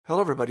Hello,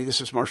 everybody. This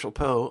is Marshall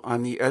Poe.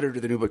 I'm the editor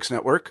of the New Books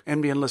Network.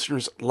 NBN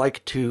listeners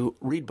like to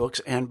read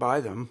books and buy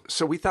them.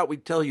 So we thought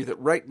we'd tell you that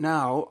right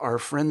now, our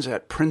friends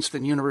at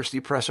Princeton University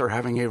Press are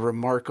having a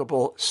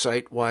remarkable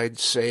site-wide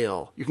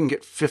sale. You can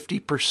get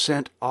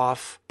 50%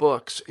 off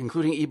books,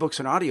 including ebooks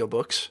and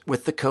audiobooks,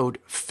 with the code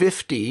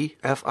 50,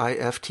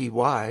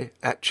 F-I-F-T-Y,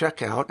 at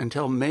checkout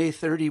until May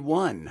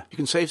 31. You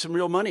can save some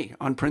real money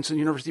on Princeton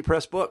University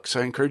Press books.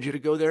 I encourage you to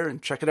go there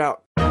and check it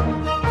out.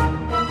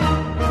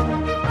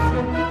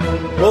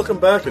 Welcome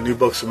back to New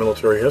Books in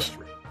Military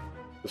History.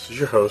 This is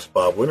your host,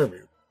 Bob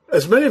Wintermute.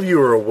 As many of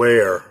you are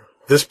aware,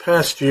 this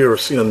past year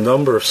has seen a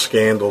number of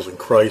scandals and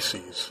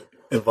crises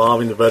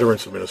involving the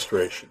Veterans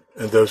Administration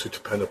and those who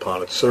depend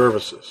upon its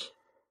services.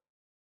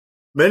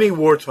 Many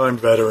wartime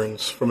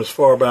veterans from as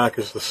far back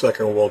as the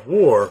Second World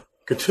War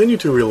continue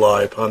to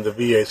rely upon the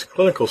VA's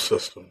clinical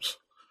systems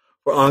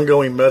for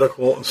ongoing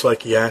medical and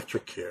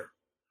psychiatric care,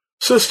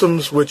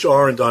 systems which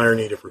are in dire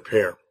need of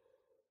repair.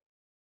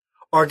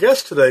 Our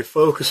guest today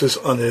focuses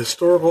on the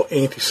historical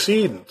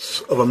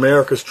antecedents of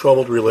America's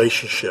troubled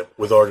relationship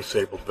with our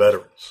disabled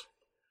veterans.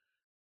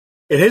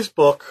 In his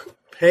book,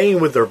 Paying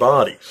with Their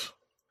Bodies,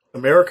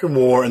 American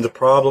War and the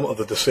Problem of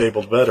the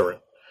Disabled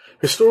Veteran,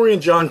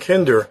 historian John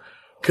Kinder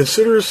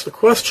considers the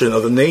question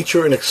of the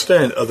nature and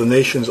extent of the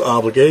nation's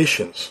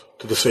obligations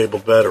to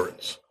disabled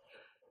veterans,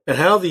 and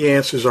how the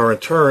answers are in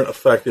turn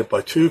affected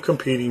by two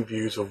competing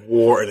views of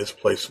war and its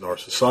place in our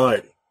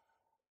society.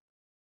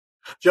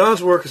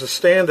 John's work is a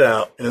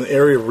standout in an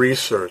area of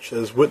research that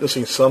is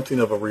witnessing something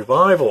of a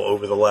revival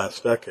over the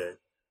last decade,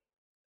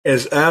 and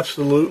is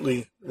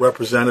absolutely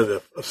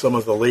representative of some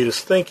of the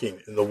latest thinking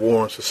in the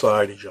war and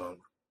society genre.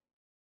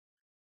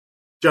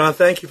 John,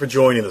 thank you for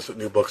joining us at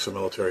New Books in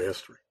Military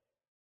History.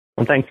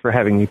 Well, thanks for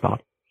having me,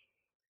 Bob.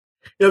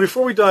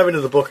 Before we dive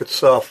into the book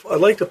itself, I'd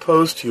like to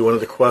pose to you one of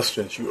the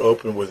questions you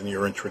opened with in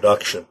your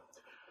introduction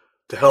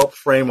to help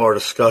frame our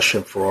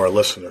discussion for our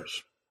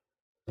listeners.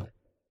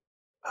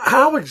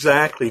 How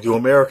exactly do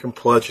American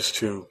pledges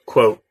to,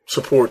 quote,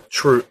 support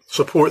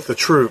the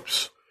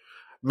troops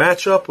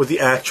match up with the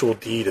actual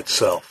deed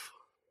itself?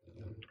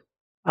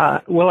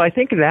 Well, I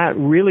think that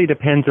really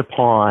depends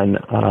upon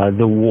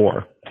the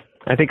war.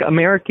 I think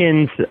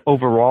Americans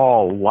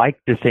overall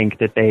like to think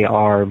that they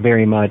are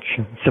very much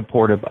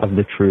supportive of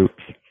the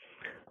troops.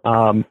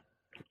 And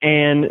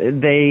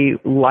they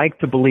like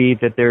to believe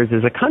that theirs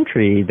is a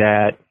country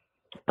that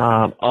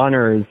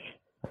honors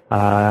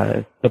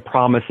the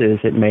promises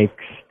it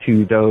makes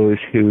to those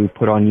who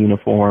put on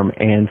uniform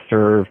and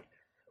serve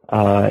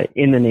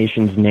in the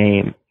nation's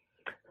name.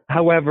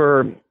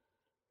 However,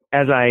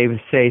 as I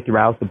say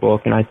throughout the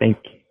book, and I think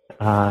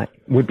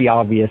would be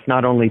obvious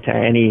not only to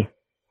any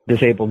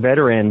disabled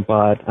veteran,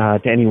 but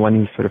to anyone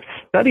who sort of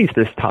studies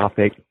this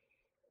topic,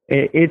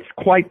 it's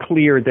quite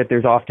clear that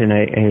there's often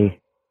a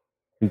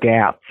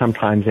gap,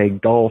 sometimes a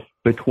gulf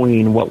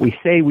between what we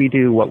say we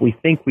do, what we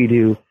think we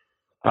do,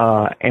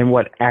 and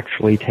what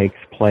actually takes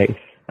place.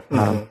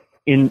 Mm-hmm.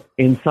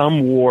 In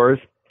some wars,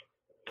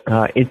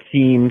 it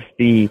seems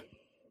the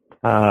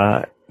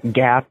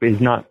gap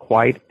is not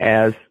quite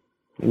as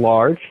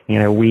large.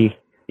 The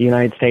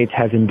United States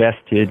has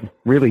invested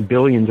really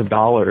billions of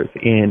dollars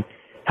in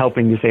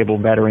helping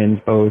disabled veterans,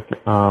 both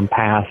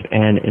past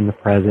and in the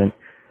present.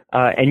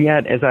 And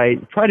yet, as I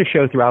try to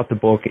show throughout the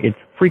book, it's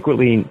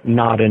frequently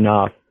not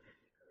enough.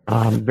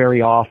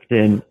 Very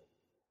often,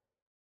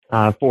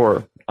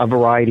 for a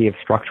variety of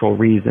structural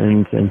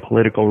reasons and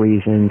political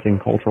reasons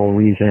and cultural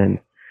reasons,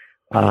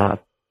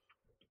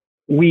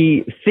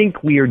 we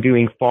think we are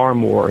doing far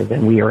more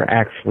than we are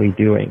actually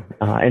doing.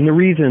 And the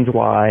reasons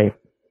why,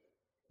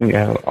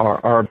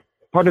 are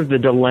part of the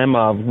dilemma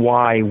of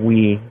why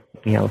we,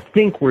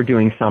 think we're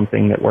doing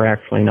something that we're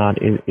actually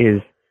not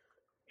is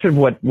sort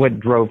of what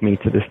drove me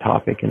to this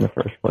topic in the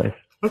first place.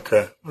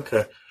 Okay.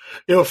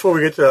 Before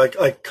we get to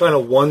that, I kind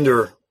of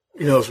wonder,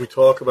 as we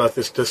talk about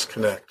this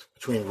disconnect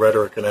between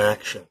rhetoric and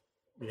action,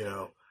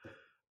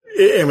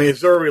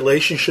 is there a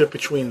relationship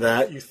between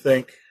that, you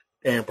think,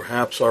 and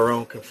perhaps our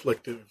own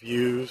conflicted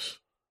views,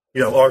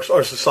 our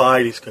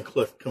society's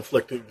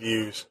conflicted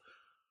views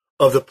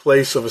of the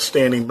place of a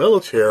standing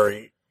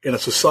military in a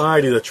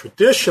society that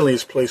traditionally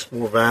has placed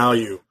more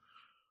value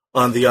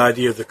on the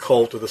idea of the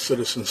cult of the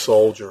citizen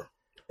soldier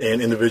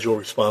and individual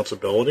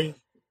responsibility?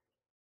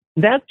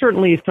 That's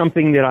certainly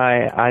something that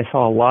I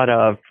saw a lot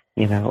of,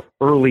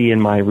 early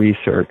in my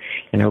research.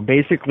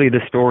 Basically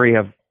the story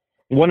of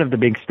one of the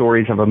big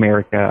stories of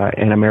America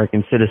and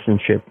American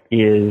citizenship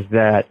is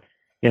that,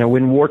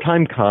 when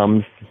wartime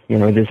comes,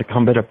 it is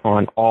incumbent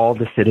upon all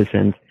the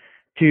citizens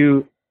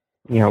to,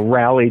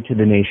 rally to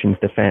the nation's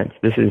defense.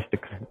 This is the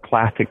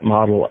classic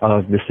model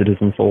of the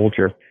citizen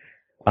soldier.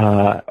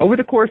 Over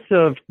the course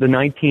of the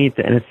 19th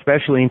and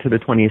especially into the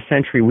 20th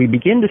century, we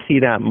begin to see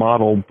that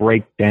model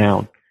break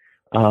down.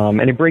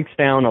 And it breaks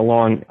down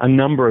along a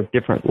number of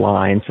different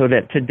lines, so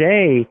that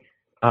today,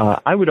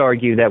 I would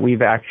argue that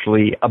we've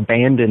actually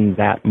abandoned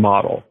that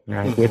model,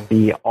 right? With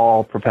the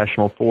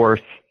all-professional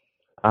force.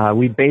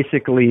 We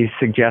basically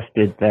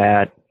suggested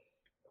that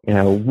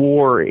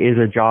war is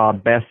a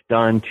job best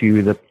done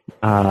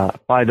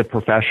by the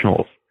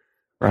professionals,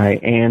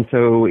 right? And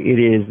so it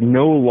is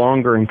no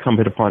longer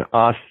incumbent upon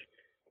us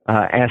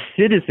as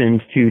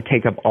citizens to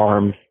take up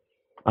arms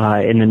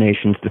in the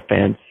nation's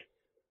defense.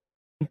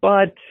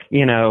 But,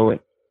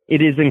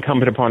 it is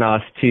incumbent upon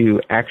us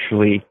to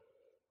actually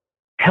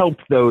help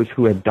those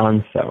who have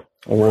done so,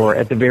 or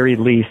at the very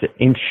least,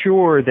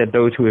 ensure that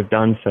those who have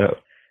done so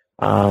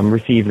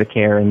receive the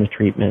care and the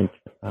treatment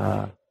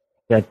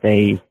that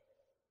they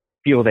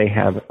feel they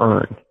have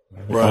earned.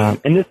 Right.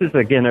 And this is,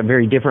 again, a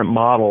very different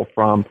model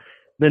from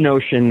the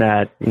notion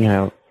that,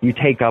 you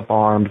take up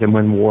arms and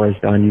when war is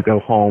done, you go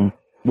home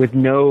with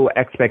no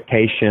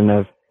expectation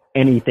of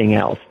anything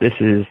else. This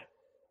is,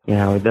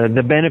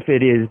 the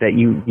benefit is that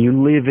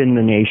you live in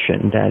the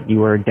nation, that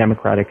you are a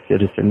democratic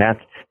citizen.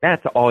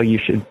 That's all you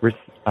should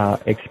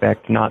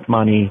expect, not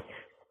money,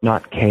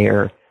 not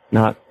care,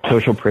 not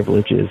social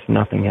privileges,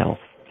 nothing else.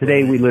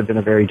 Today we live in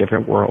a very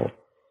different world.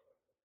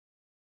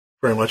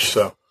 Very much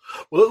so.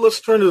 Well, let's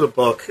turn to the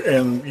book,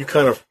 and you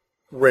kind of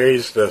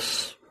raised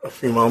this a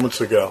few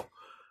moments ago.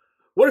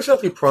 What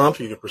exactly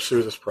prompted you to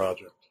pursue this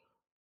project?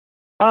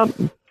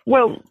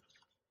 Well,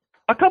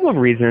 a couple of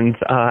reasons.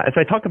 As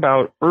I talk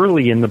about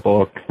early in the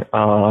book,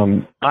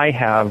 I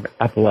have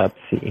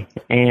epilepsy.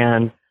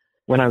 And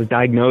when I was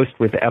diagnosed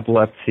with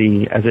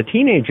epilepsy as a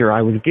teenager,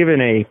 I was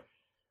given a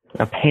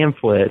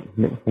pamphlet,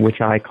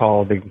 which I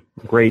call The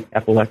Great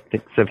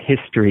Epileptics of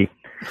History,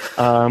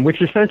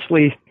 which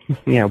essentially,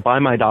 by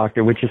my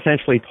doctor, which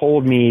essentially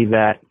told me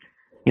that,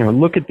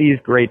 look at these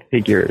great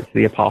figures,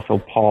 the Apostle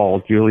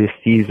Paul, Julius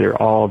Caesar,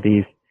 all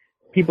these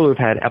people who've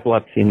had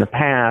epilepsy in the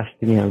past,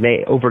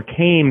 they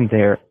overcame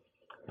their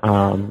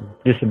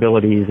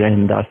disabilities,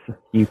 and thus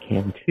you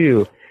can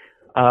too.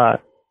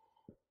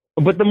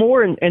 But the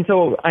more, and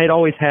so I had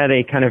always had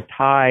a kind of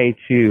tie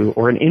to,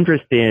 or an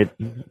interest in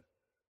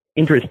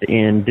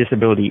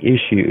disability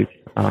issues.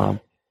 By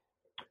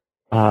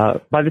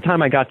the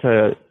time I got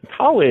to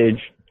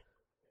college,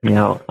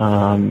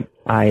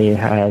 I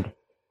had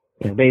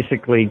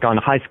basically gone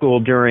to high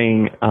school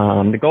during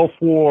the Gulf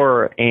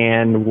War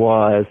and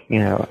was,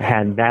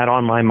 had that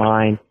on my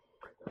mind.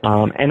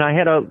 And I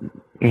had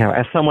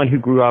as someone who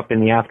grew up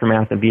in the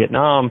aftermath of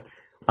Vietnam,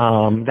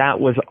 that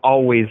was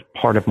always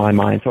part of my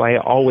mind. So I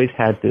always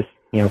had this,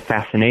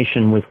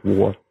 fascination with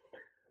war.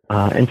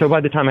 And so by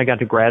the time I got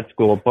to grad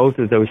school, both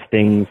of those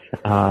things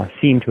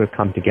seemed to have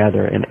come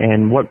together.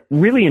 And what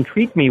really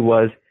intrigued me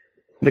was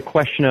the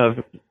question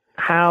of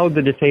how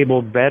the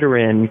disabled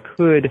veteran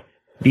could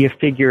be a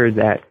figure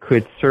that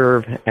could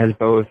serve as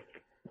both,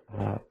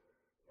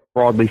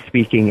 broadly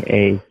speaking,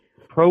 a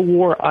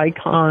pro-war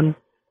icon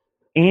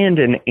and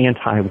an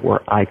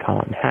anti-war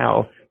icon.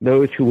 How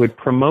those who would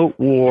promote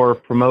war,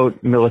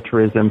 promote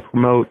militarism,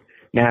 promote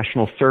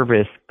national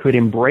service could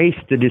embrace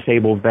the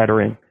disabled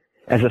veteran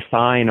as a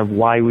sign of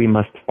why we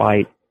must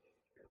fight.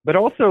 But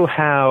also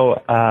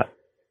how,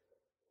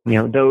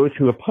 those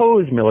who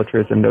oppose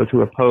militarism, those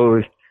who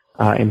oppose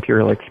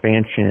imperial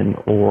expansion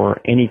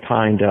or any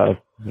kind of,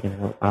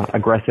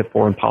 aggressive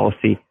foreign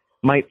policy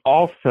might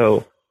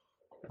also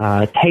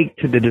take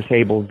to the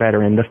disabled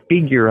veteran, the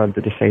figure of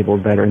the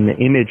disabled veteran, the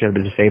image of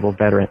the disabled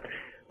veteran,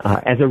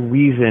 as a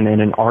reason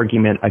and an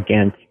argument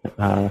against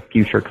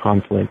future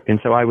conflict. And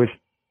so I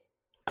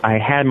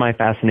had my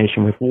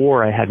fascination with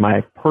war, I had my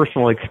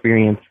personal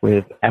experience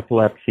with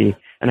epilepsy,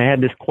 and I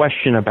had this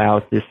question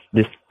about this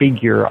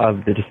figure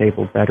of the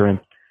disabled veteran.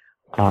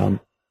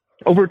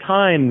 Over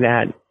time,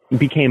 that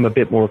became a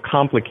bit more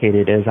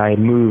complicated as I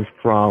moved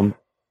from,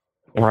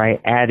 or I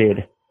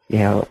added,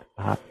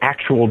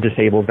 actual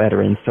disabled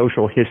veterans,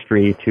 social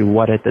history to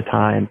what at the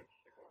time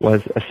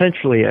was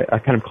essentially a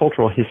kind of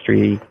cultural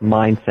history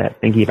mindset,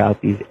 thinking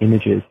about these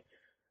images.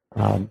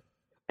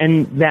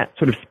 And that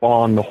sort of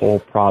spawned the whole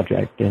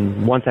project.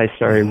 And once I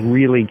started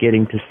really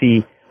getting to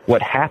see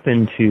what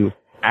happened to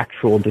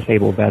actual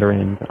disabled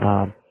veterans,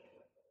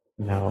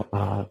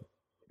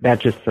 that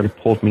just sort of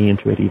pulled me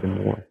into it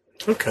even more.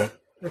 Okay.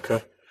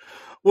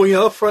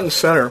 Well, up front and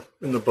center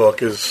in the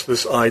book is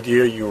this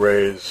idea you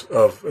raise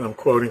of, and I'm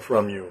quoting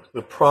from you,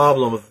 the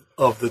problem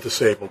of the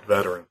disabled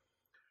veteran.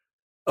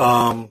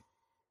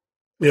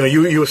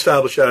 You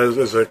establish that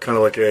as a kind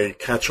of like a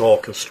catch-all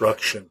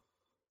construction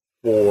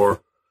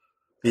for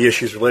the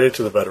issues related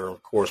to the veteran,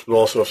 of course, but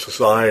also of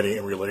society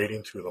and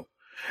relating to them.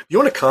 Do you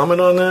want to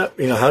comment on that?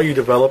 How you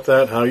developed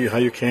that, how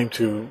you came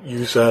to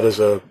use that as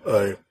a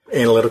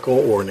analytical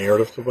or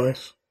narrative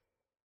device?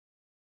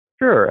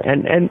 Sure,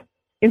 and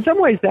in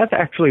some ways, that's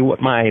actually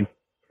what my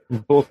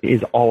book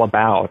is all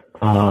about.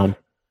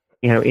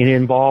 It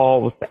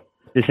involves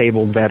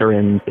disabled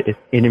veterans. It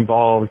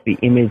involves the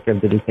image of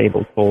the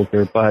disabled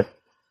soldier, but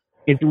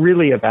it's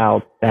really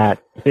about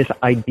this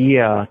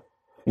idea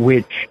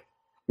which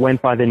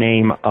went by the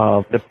name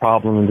of the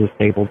problem of the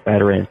disabled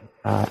veteran.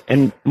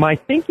 And my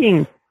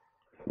thinking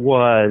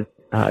was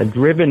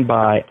driven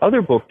by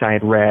other books I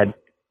had read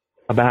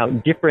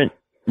about different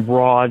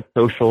broad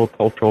social,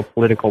 cultural,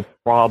 political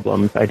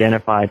problems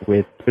identified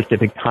with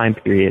specific time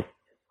periods.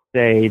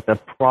 say, the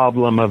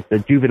problem of the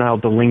juvenile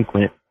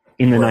delinquent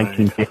in the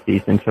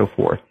 1950s and so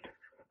forth.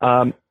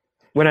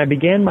 When I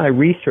began my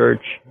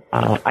research,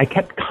 I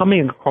kept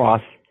coming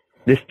across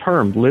this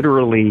term,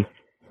 literally,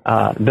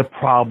 the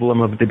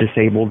problem of the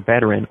disabled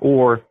veteran,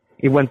 or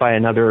it went by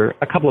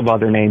a couple of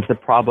other names, the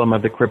problem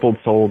of the crippled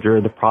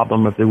soldier, the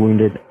problem of the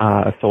wounded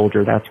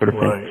soldier, that sort of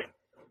thing.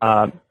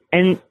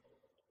 And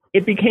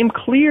it became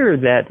clear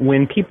that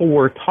when people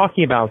were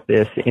talking about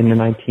this in the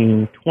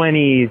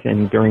 1920s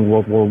and during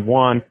World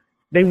War I,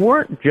 they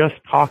weren't just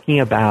talking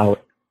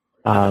about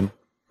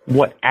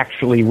what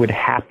actually would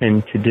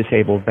happen to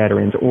disabled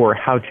veterans or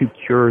how to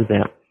cure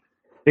them.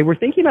 They were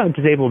thinking about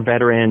disabled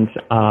veterans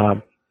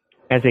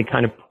as a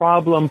kind of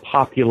problem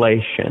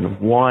population,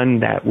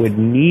 one that would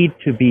need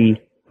to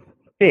be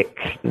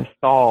fixed,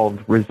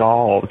 solved,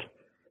 resolved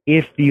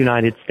if the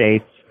United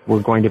States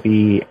were going to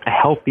be a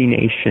healthy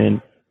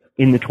nation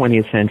in the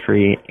 20th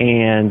century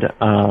and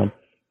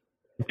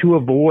to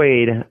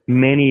avoid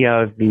many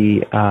of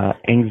the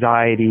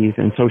anxieties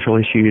and social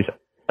issues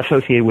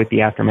associated with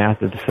the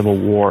aftermath of the Civil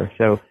War.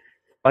 So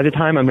by the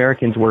time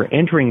Americans were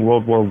entering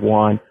World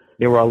War I,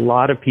 there were a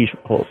lot of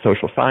people,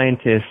 social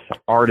scientists,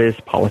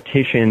 artists,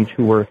 politicians,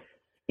 who were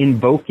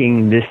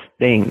invoking this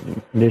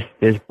thing,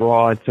 this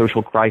broad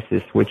social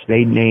crisis, which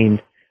they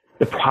named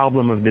the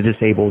problem of the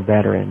disabled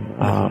veteran.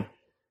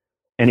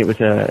 And it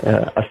was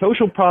a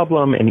social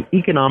problem, an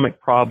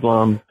economic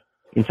problem,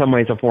 in some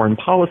ways a foreign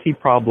policy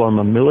problem,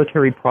 a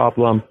military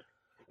problem.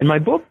 And my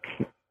book,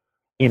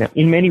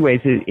 in many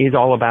ways is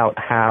all about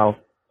how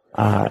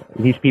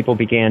these people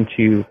began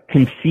to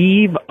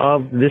conceive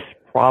of this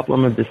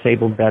problem of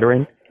disabled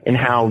veteran and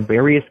how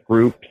various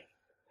groups,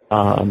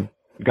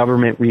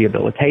 government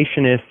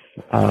rehabilitationists,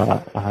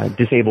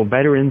 disabled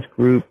veterans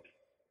groups,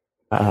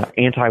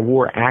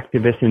 anti-war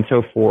activists and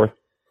so forth,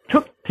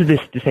 took to this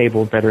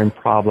disabled veteran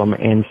problem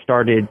and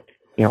started,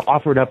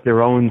 offered up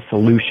their own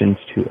solutions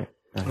to it.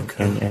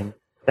 And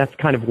that's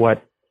kind of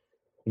what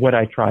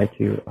I try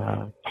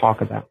to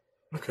talk about.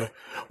 Okay.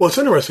 Well, it's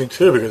interesting,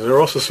 too, because there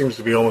also seems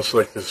to be almost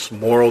like this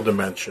moral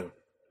dimension,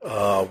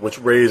 which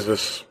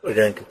raises,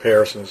 again,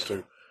 comparisons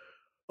to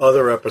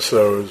other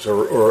episodes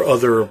or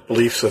other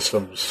belief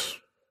systems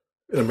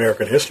in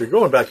American history,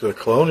 going back to the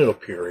colonial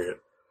period,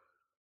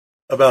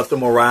 about the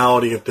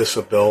morality of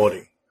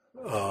disability,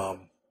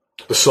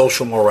 the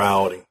social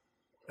morality,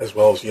 as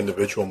well as the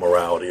individual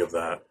morality of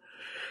that.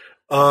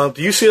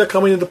 Do you see that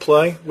coming into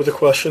play with the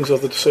questions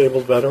of the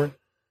disabled veteran?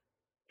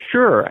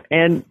 Sure.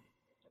 And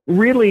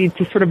really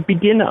to sort of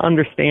begin to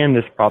understand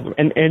this problem,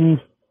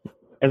 and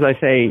as I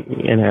say,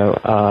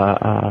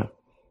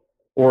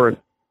 or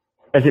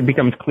as it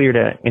becomes clear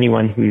to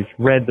anyone who's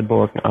read the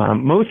book,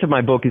 most of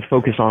my book is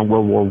focused on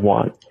World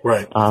War I,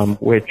 right?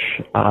 Which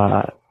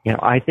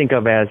I think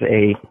of as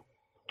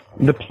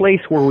the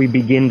place where we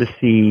begin to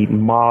see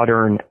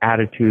modern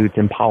attitudes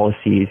and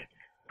policies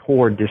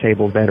toward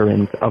disabled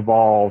veterans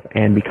evolve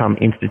and become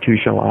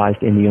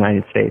institutionalized in the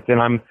United States.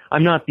 And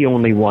I'm not the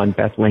only one.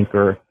 Beth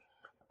Linker,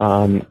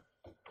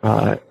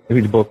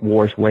 whose book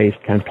War's Waste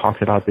kind of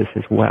talks about this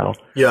as well.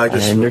 Yeah, I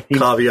just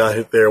caveat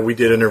it there. We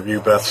did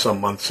interview Beth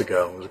some months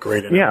ago. It was a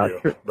great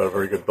interview, but a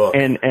very good book.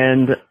 And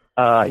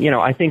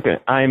I think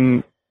that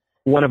I'm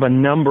one of a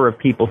number of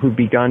people who've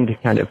begun to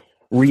kind of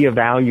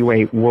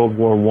reevaluate World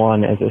War I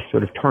as a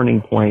sort of turning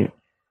point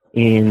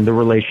in the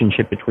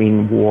relationship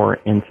between war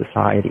and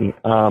society.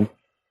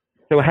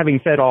 So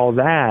having said all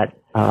that,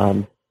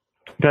 to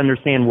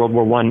understand World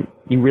War I,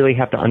 you really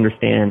have to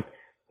understand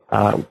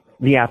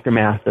the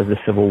aftermath of the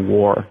Civil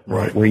War,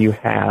 right, where you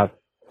have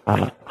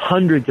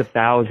hundreds of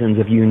thousands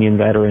of Union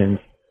veterans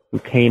who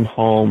came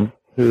home,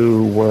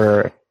 who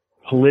were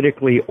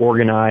politically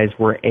organized,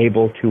 were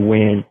able to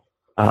win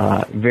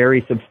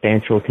very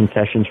substantial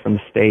concessions from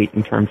the state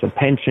in terms of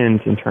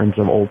pensions, in terms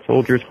of old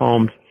soldiers'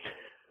 homes.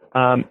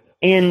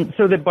 And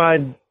so that by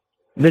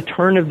the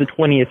turn of the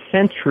 20th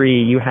century,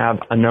 you have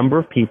a number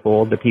of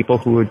people, the people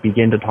who would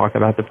begin to talk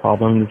about the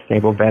problem of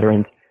disabled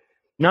veterans,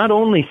 not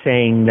only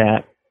saying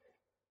that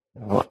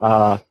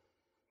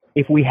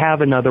if we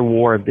have another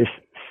war of this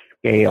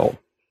scale,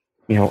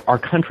 our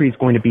country is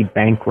going to be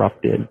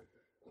bankrupted.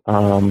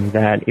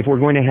 That if we're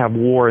going to have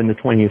war in the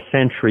 20th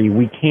century,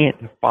 we can't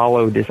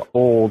follow this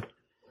old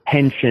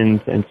pensions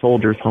and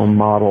soldiers' home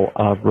model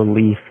of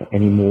relief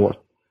anymore.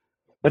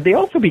 But they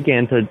also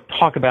began to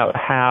talk about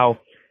how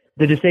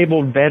the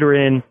disabled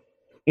veteran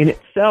in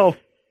itself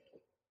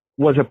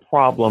was a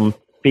problem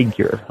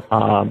figure.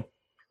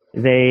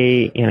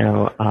 They,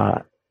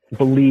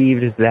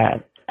 believed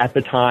that at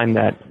the time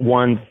that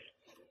one's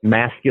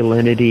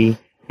masculinity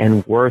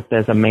and worth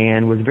as a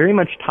man was very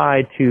much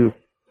tied to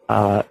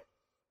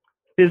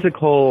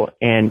physical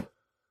and,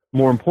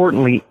 more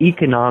importantly,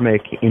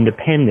 economic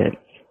independence.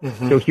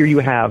 Mm-hmm. So here you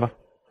have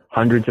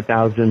hundreds of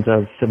thousands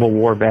of Civil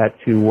War vets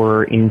who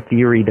were, in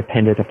theory,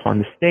 dependent upon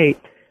the state.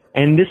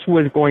 And this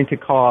was going to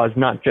cause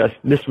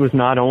this was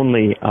not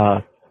only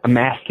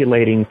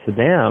emasculating to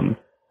them,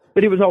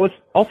 but it was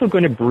also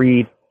going to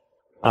breed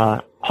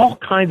all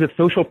kinds of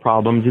social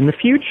problems in the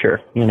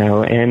future,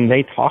 and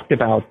they talked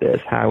about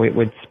this, how it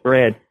would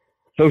spread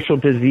social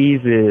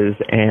diseases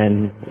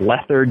and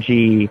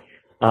lethargy,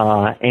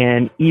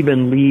 and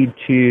even lead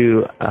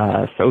to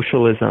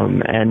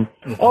socialism and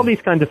all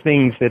these kinds of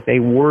things that they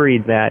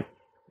worried that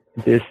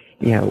this,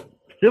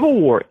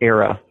 Civil War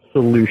era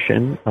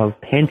solution of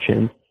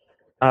pensions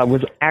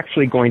was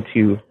actually going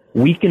to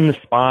weaken the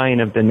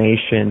spine of the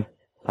nation,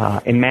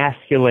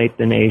 emasculate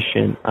the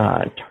nation,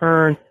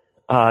 turn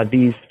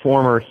these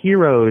former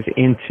heroes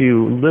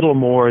into little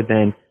more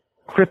than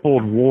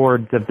crippled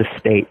wards of the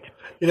state.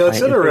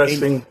 It's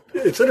interesting.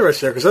 It's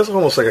interesting because that's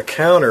almost like a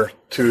counter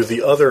to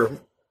the other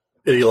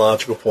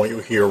ideological point you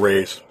hear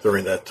raised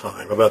during that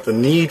time about the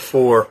need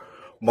for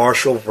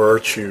martial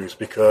virtues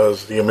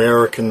because the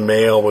American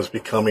male was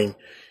becoming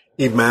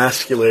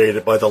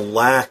emasculated by the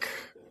lack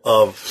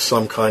of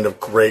some kind of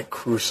great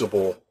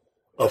crucible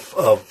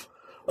of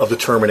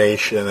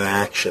determination and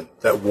action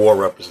that war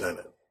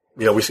represented.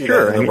 We see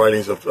that in the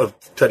writings of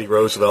Teddy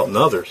Roosevelt and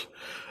others.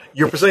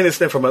 You're presenting this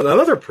then from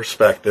another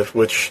perspective,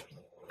 which,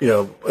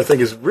 I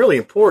think is really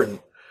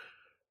important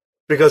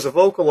because it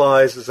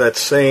vocalizes that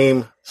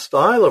same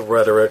style of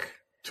rhetoric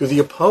to the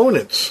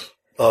opponents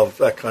of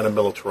that kind of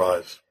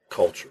militarized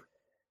culture.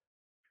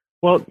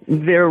 Well,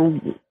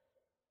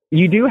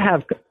 you do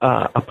have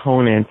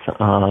opponents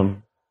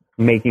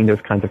making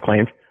those kinds of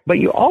claims, but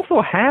you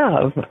also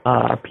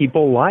have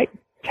people like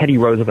Teddy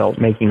Roosevelt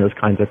making those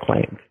kinds of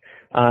claims.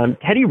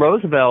 Teddy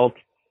Roosevelt,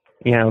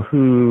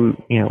 who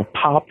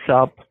pops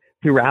up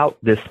throughout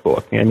this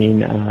book. I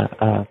mean,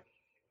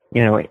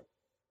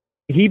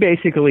 he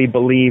basically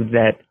believed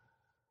that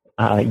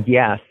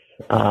yes,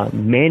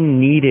 men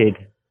needed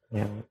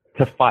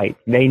to fight.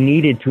 They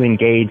needed to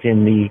engage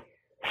in the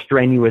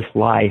strenuous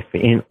life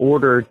in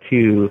order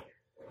to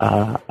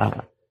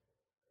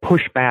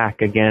push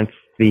back against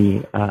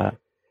the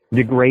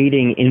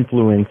degrading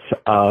influence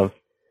of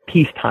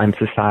peacetime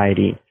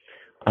society.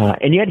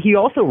 And yet he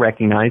also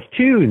recognized,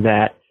 too,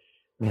 that,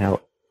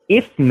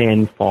 if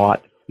men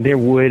fought, there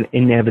would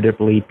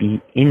inevitably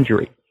be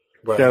injury.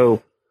 Right.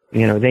 So,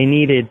 they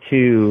needed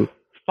to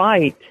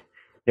fight.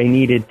 They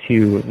needed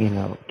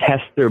to,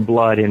 test their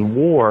blood in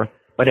war.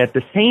 But at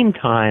the same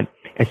time,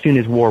 as soon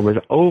as war was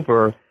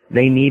over,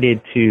 they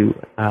needed to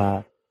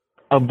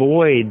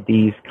avoid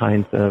these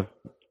kinds of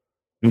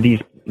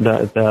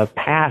the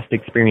past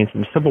experience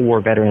of a Civil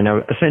War veteran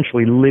of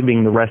essentially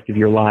living the rest of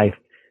your life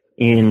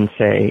in,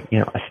 say,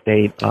 a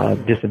state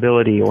of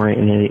disability or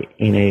in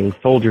a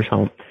soldier's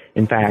home.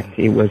 In fact,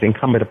 it was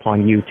incumbent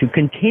upon you to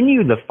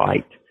continue the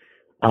fight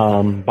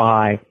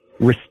by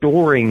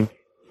restoring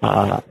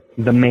the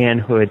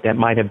manhood that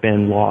might have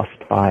been lost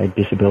by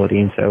disability.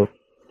 And so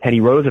Teddy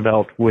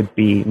Roosevelt would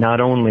be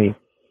not only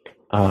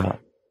a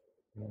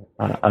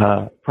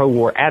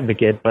pro-war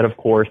advocate, but of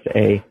course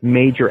a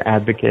major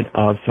advocate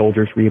of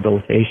soldiers'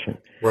 rehabilitation.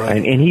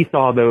 Right. And he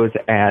saw those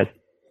as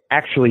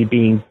actually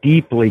being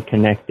deeply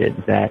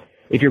connected, that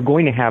if you're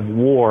going to have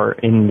war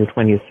in the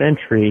 20th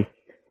century,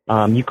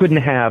 you couldn't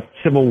have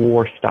Civil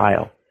War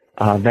style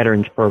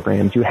veterans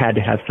programs. You had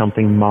to have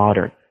something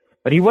modern.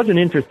 But he wasn't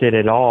interested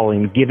at all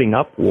in giving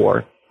up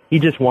war. He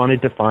just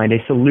wanted to find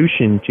a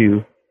solution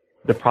to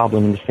the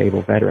problem of the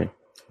disabled veteran.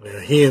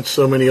 Yeah, he and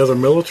so many other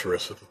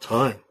militarists at the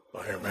time,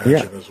 I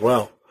imagine, as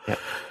well. Yeah.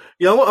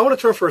 I want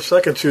to turn for a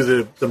second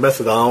to the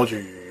methodology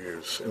you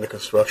use in the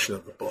construction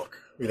of the book.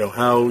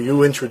 How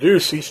you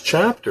introduce each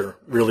chapter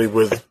really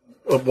with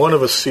one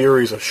of a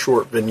series of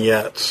short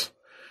vignettes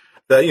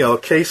that, a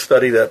case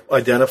study that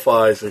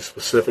identifies a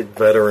specific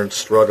veteran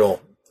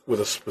struggle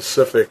with a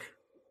specific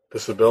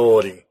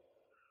disability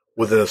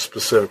within a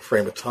specific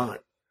frame of time.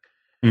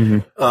 Mm-hmm.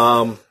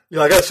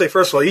 I got to say,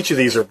 first of all, each of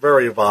these are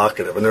very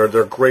evocative, and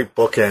they're great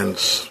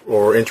bookends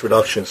or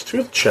introductions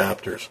to the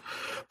chapters.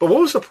 But what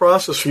was the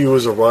process for you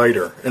as a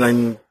writer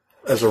and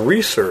as a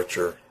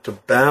researcher to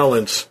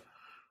balance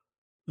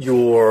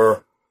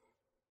your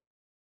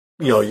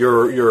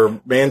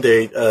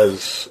mandate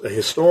as a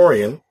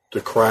historian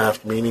to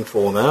craft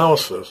meaningful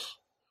analysis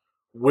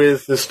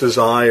with this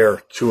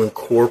desire to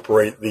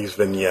incorporate these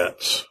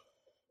vignettes?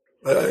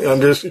 I'm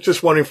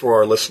just wondering for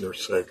our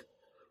listeners' sake.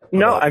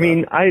 No, I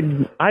mean,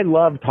 I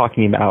love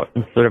talking about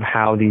sort of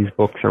how these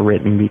books are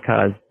written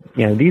because,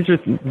 these are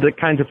the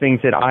kinds of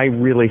things that I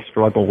really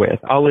struggle with.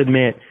 I'll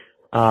admit,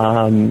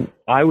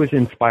 I was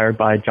inspired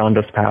by John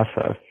Dos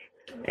Passos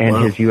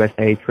and his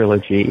USA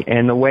trilogy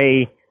and the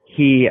way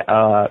he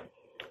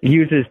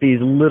uses these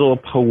little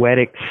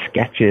poetic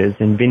sketches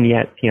and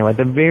vignettes, at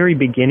the very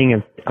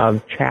beginning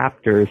of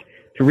chapters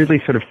to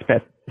really sort of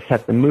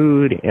set the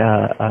mood,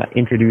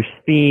 introduce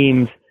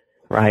themes,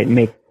 right,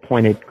 make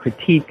pointed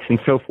critiques and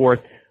so forth,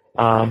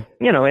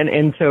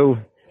 and so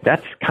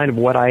that's kind of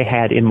what I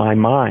had in my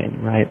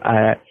mind,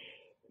 right?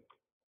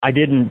 I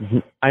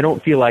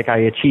don't feel like I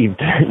achieved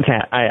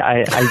that.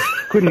 I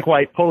couldn't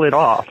quite pull it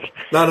off.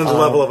 Not on the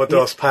level of a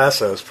Dos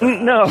Passos.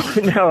 No,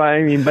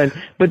 I mean, but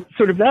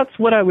sort of that's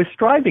what I was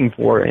striving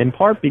for, in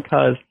part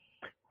because,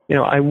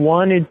 I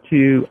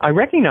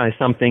recognized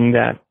something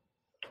that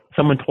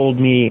someone told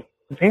me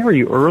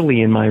very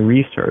early in my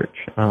research.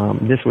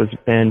 This was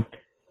then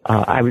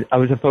I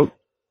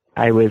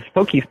was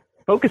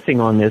focusing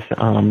on this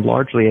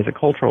largely as a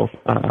cultural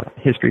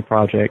history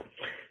project,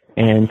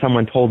 and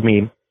someone told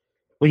me,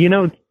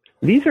 well,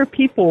 these are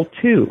people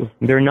too.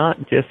 They're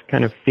not just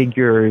kind of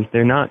figures.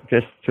 They're not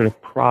just sort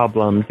of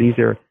problems. These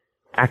are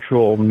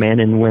actual men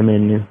and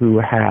women who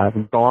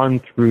have gone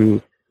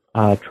through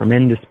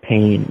tremendous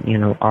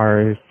pain,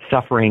 are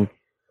suffering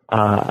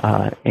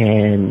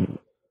and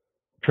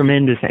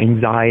tremendous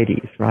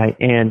anxieties, right?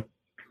 And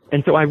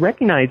so I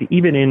recognize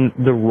even in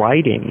the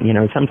writing,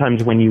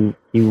 sometimes when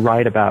you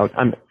write about,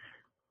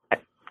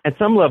 at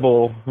some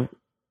level,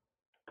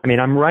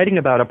 I'm writing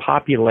about a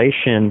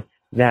population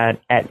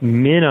that at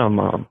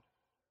minimum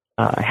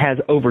has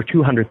over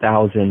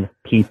 200,000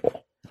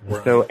 people.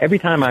 Right. So every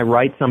time I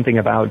write something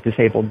about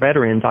disabled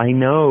veterans, I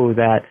know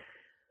that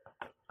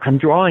I'm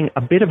drawing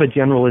a bit of a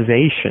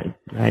generalization,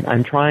 right?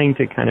 I'm trying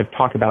to kind of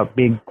talk about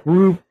big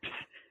groups.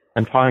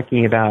 I'm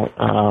talking about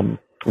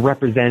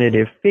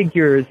representative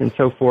figures and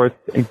so forth.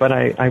 But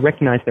I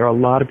recognize there are a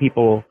lot of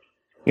people,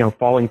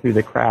 falling through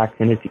the cracks,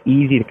 and it's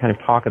easy to kind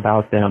of talk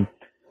about them,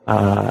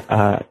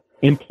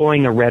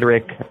 employing a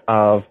rhetoric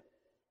of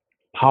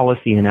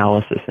policy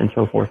analysis and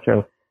so forth.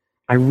 So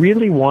I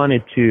really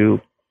wanted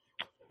to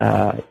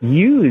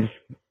use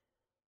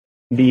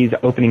these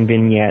opening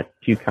vignettes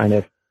to kind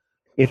of,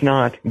 if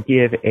not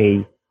give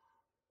a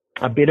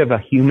bit of a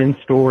human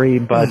story,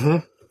 but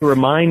to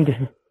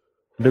remind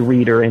the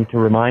reader and to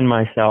remind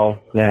myself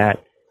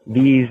that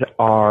these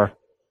are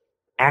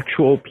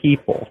actual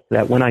people,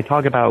 that when I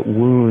talk about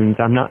wounds,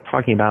 I'm not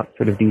talking about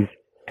sort of these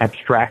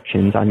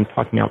abstractions. I'm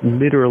talking about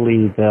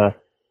literally the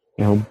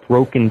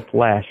broken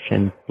flesh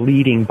and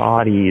bleeding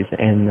bodies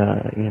and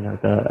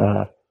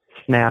the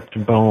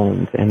snapped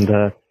bones and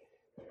the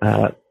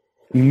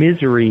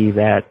misery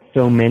that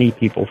so many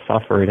people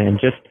suffered, and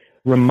just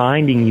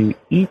reminding you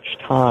each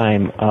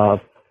time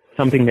of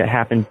something that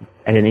happened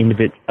at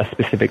a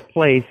specific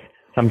place,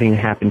 something that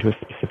happened to a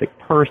specific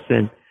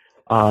person,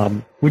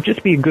 would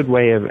just be a good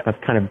way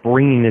of kind of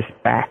bringing this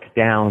back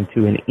down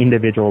to an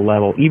individual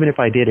level, even if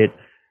I did it,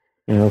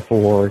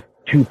 for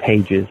 2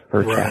 pages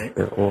per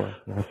chapter, or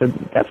so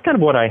that's kind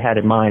of what I had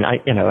in mind.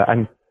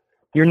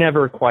 You're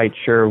never quite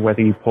sure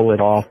whether you pull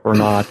it off or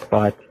not,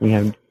 but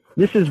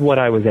this is what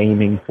I was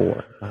aiming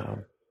for.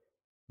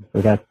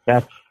 So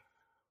that's.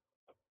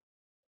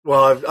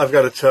 Well, I've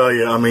got to tell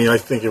you, I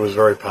think it was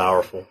very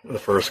powerful in the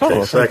first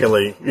case.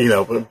 Secondly,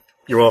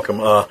 you're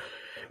welcome.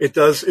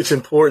 It's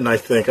important, I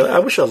think. I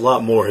wish a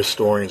lot more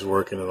historians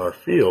working in our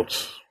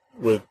fields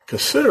would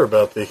consider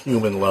about the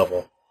human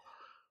level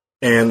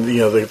and,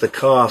 the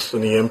cost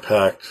and the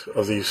impact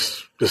of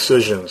these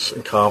decisions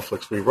and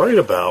conflicts we write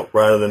about,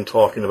 rather than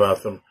talking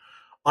about them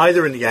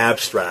either in the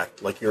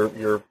abstract, like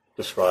you're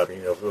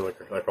describing,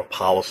 like a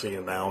policy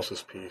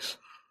analysis piece,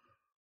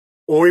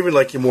 or even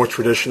like your more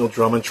traditional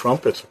drum and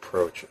trumpets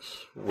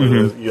approaches,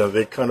 where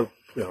they kind of,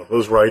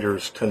 those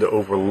writers tend to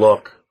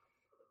overlook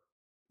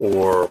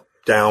or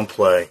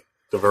downplay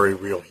the very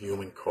real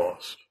human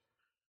cost,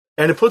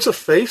 and it puts a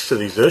face to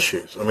these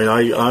issues.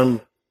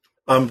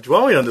 I'm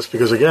dwelling on this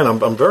because, again,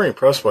 I'm very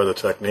impressed by the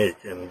technique,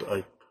 and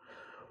I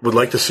would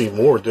like to see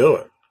more do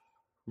it,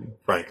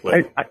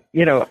 frankly.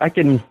 I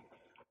can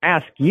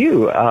ask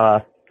you,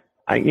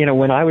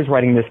 when I was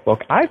writing this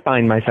book, I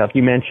find myself,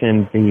 you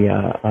mentioned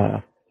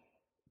the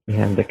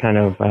kind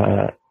of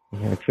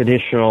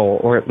traditional,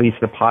 or at least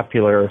the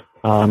popular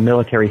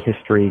military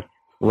history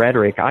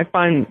rhetoric. I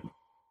find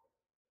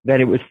that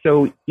it was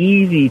so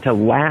easy to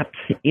lapse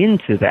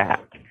into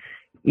that,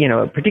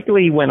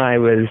 particularly when I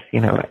was,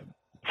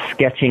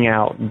 sketching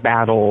out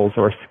battles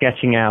or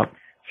sketching out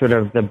sort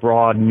of the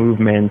broad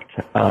movement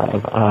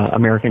of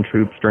American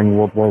troops during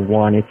World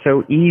War I. It's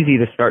so easy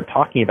to start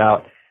talking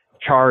about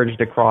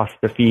charged across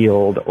the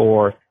field,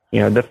 or,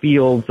 the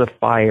fields of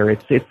fire.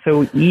 It's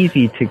so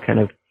easy to kind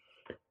of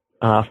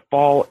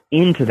fall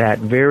into that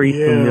very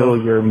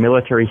familiar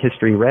military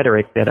history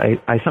rhetoric that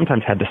I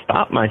sometimes had to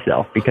stop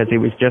myself, because it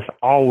was just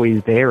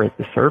always there at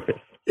the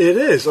surface. It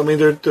is.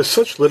 There's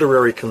such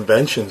literary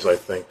conventions, I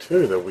think,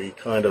 too, that we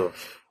kind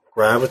of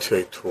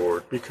gravitate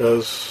toward,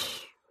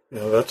 because,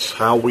 that's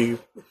how we,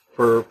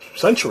 for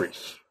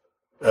centuries,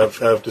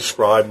 have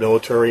described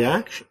military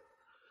action.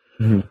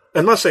 Mm-hmm.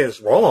 I'm not saying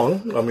it's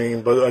wrong,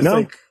 but I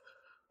think,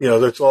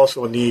 there's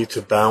also a need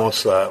to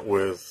balance that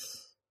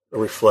with a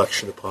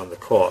reflection upon the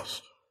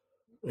cost.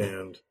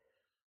 And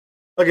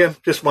again,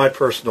 just my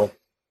personal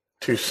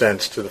 2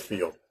 cents to the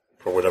field,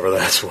 for whatever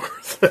that's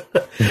worth.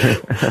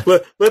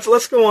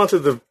 Let's go on to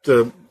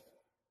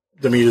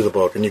the meat of the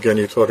book. And again,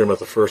 you're talking about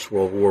the First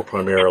World War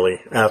primarily,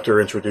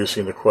 after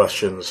introducing the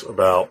questions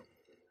about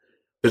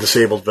the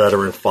disabled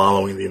veteran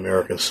following the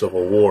American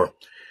Civil War.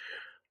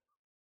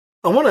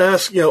 I want to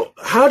ask,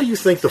 how do you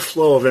think the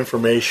flow of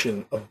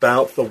information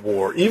about the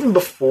war, even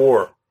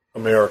before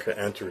America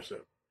enters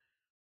it,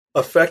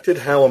 affected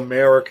how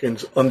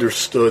Americans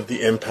understood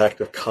the impact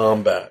of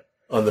combat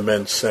on the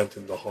men sent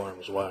into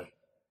harm's way?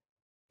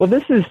 Well,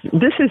 this is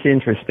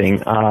interesting,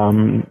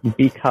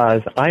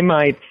 because I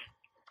might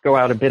go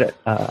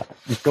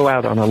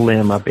out on a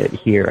limb a bit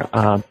here,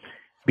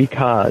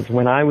 because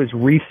when I was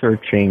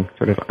researching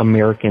sort of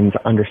Americans'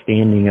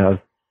 understanding of,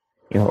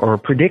 or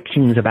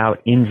predictions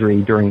about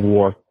injury during the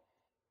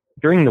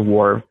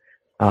war,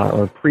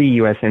 or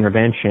pre-U.S.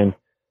 intervention,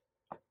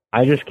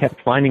 I just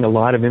kept finding a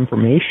lot of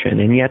information,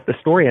 and yet the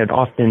story I'd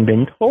often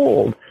been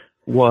told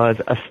was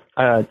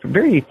a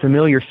very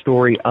familiar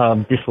story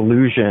of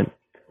disillusion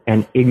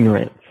and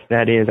ignorance.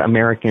 That is,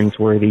 Americans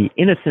were the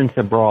innocents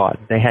abroad.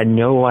 They had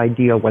no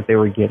idea what they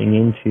were getting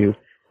into.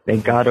 They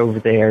got over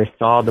there,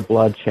 saw the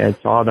bloodshed,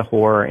 saw the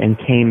horror, and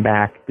came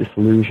back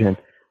disillusioned.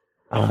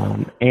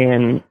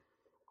 And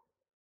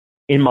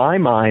in my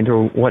mind,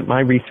 or what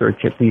my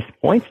research at least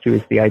points to,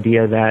 is the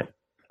idea that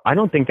I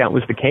don't think that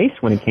was the case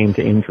when it came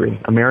to injury.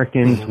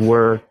 Americans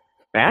were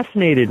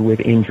fascinated with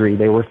injury.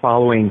 They were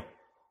following,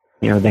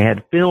 they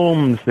had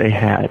films, they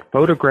had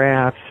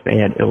photographs, they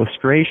had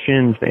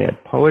illustrations, they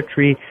had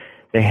poetry,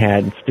 they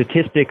had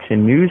statistics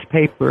in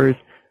newspapers.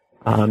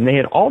 They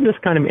had all this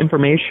kind of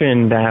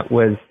information that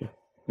was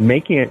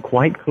making it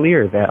quite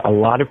clear that a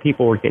lot of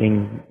people were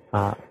getting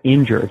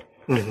injured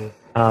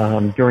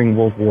during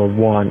World War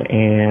I,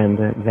 and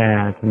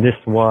that this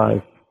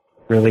was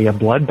really a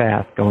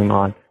bloodbath going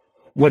on.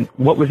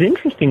 What was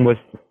interesting was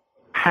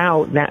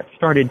how that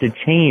started to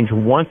change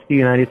once the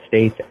United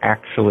States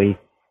actually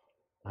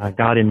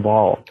got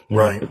involved.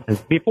 Right.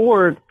 Because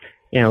before,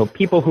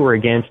 people who were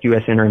against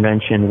U.S.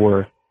 intervention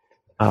were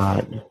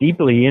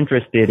deeply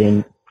interested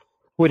in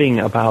putting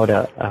about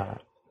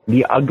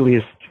the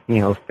ugliest,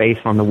 face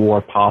on the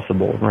war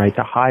possible, right?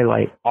 To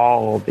highlight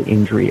all the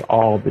injury,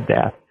 all the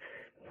death,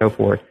 so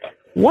forth.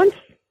 Once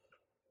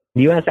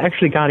the U.S.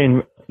 actually got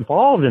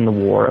involved in the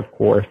war, of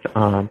course,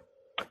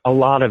 a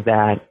lot of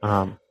that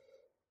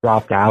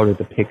dropped out of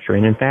the picture.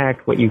 And in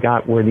fact, what you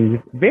got were these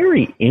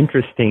very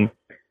interesting,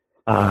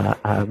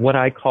 what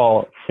I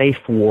call safe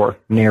war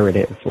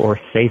narratives or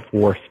safe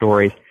war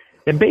stories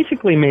that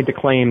basically made the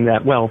claim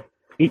that, well,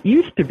 it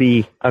used to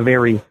be a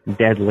very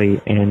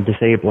deadly and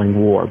disabling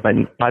war,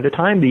 but by the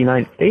time the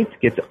United States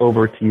gets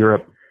over to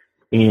Europe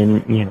in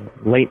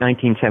late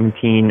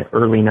 1917,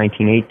 early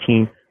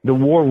 1918, the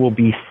war will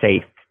be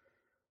safe.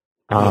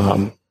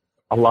 A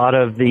lot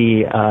of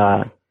the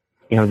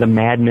the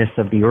madness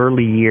of the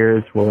early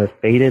years will have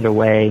faded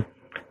away.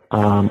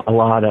 A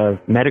lot of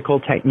medical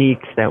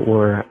techniques that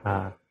were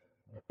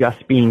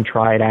just being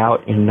tried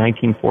out in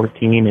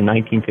 1914 and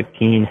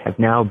 1915 have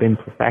now been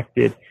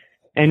perfected.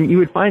 And you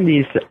would find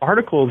these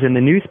articles in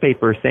the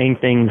newspaper saying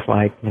things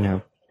like,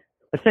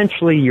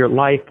 essentially your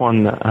life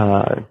on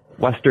the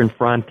Western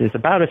Front is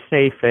about as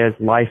safe as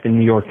life in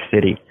New York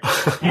City.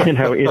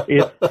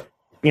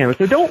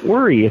 So don't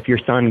worry if your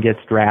son gets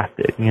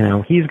drafted.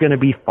 He's going to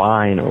be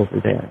fine over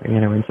there.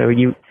 And so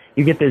you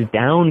get this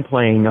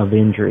downplaying of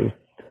injury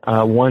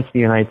once the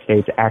United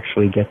States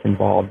actually gets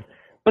involved.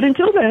 But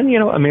until then,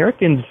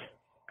 Americans,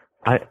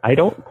 I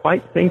don't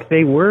quite think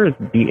they were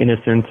the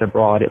innocents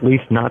abroad, at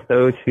least not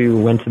those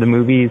who went to the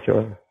movies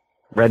or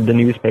read the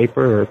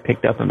newspaper or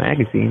picked up a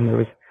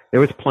magazine. There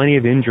was plenty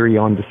of injury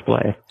on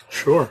display.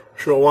 Sure.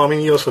 Well, I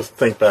mean, you also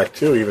think back,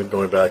 too, even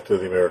going back to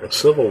the American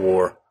Civil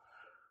War,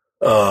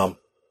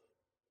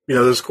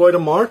 there's quite a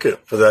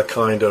market for that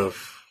kind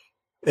of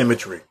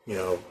imagery,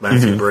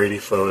 Matthew Brady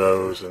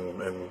photos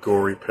and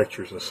gory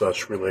pictures and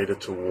such related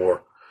to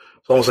war.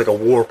 It's almost like a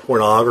war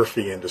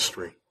pornography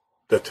industry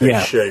that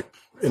takes shape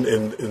at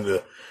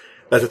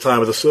the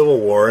time of the Civil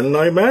War. And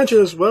I imagine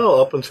as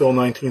well up until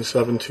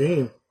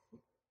 1917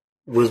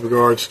 with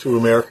regards to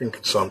American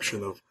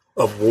consumption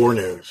of war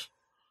news.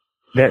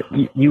 That's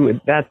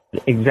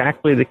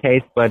exactly the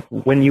case, but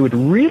when you would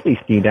really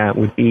see that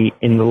would be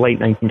in the late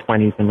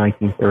 1920s and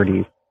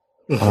 1930s.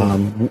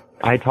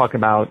 I talk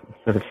about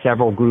sort of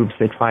several groups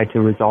that try to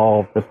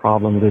resolve the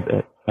problems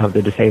of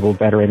the disabled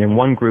veteran, and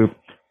one group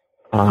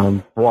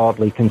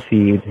broadly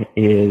conceived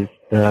is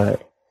the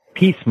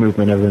peace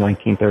movement of the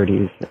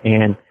 1930s.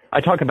 And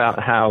I talk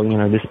about how,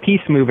 this peace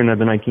movement of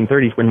the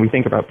 1930s, when we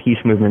think about peace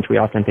movements, we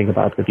often think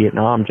about the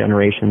Vietnam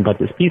generation, but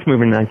this peace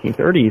movement in the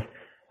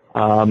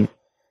 1930s,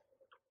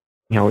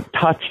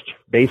 touched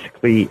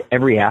basically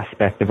every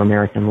aspect of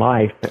American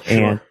life.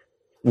 Sure. And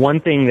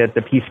one thing that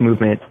the peace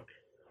movement,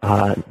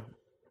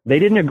 they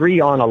didn't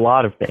agree on a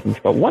lot of things,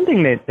 but one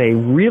thing that they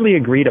really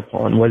agreed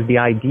upon was the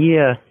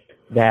idea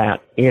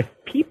that if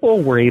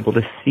people were able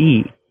to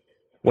see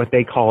what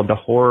they called the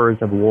horrors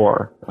of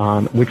war,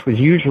 which was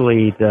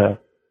usually the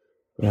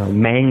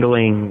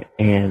mangling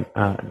and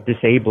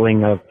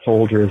disabling of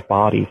soldiers'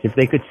 bodies, if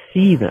they could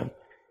see them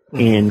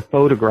in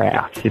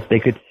photographs, if they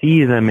could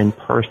see them in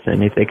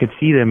person, if they could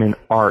see them in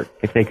art,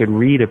 if they could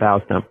read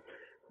about them,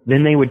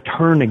 then they would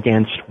turn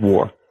against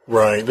war.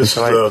 Right. This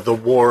is the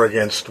war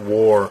against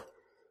war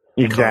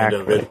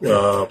exactly. kind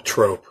of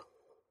trope.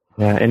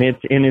 Yeah, and it's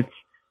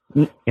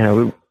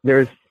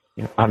there's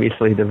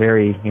obviously the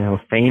very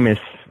famous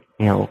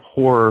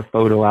horror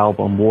photo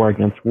album War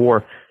Against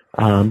War,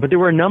 but there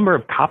were a number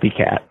of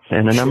copycats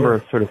and a number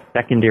of sort of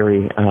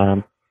secondary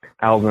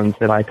albums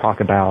that I talk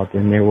about,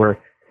 and there were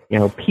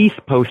peace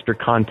poster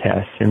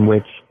contests in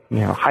which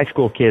high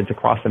school kids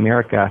across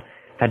America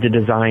had to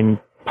design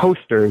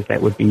posters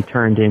that would be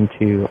turned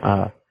into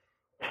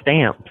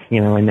stamps,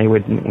 and they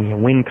would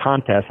win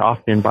contests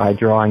often by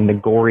drawing the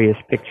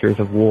goriest pictures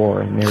of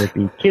war. And there would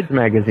be kids'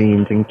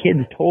 magazines and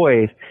kids'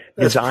 toys.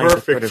 That's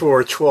perfect for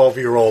a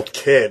 12-year-old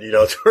kid,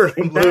 turn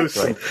them loose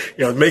and,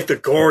 make the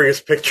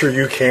goriest picture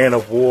you can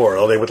of war.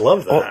 Oh, they would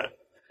love that. Well,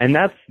 and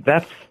that's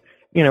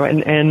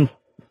and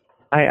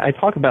I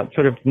talk about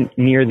sort of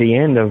near the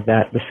end of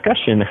that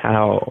discussion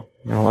how,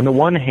 on the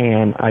one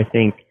hand, I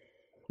think,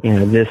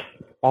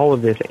 all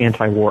of this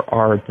anti-war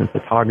art and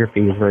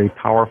photography is very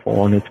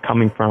powerful, and it's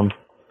coming from,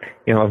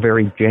 a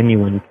very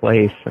genuine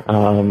place.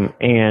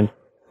 And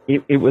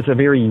it was a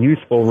very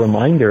useful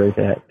reminder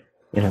that,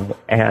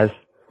 as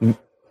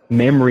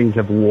memories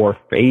of war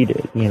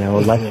faded,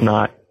 let's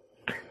not,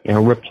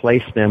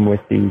 replace them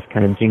with these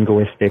kind of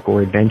jingoistic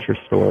or adventure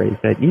stories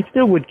that you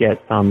still would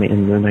get some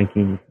in the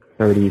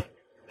 1930s.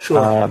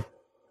 Sure.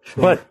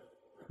 But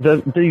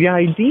the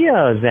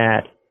idea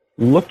that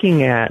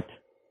looking at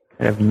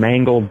kind of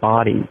mangled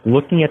bodies,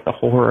 looking at the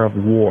horror of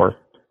war,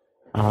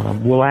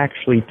 will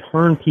actually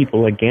turn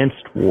people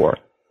against war.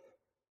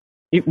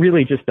 It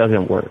really just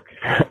doesn't work.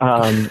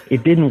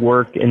 It didn't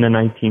work in the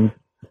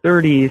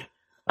 1930s,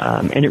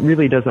 and it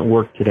really doesn't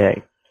work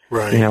today.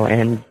 Right.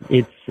 And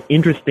it's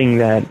interesting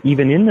that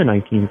even in the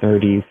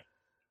 1930s,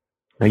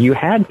 you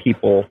had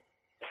people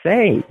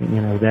say,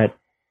 that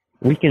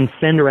we can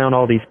send around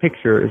all these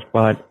pictures,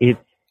 but it's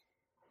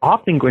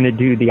often going to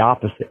do the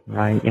opposite,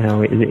 right?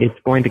 It's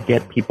going to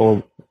get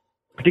people,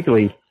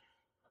 particularly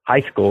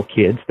high school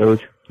kids, those,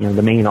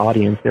 the main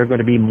audience, they're going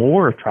to be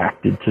more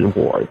attracted to the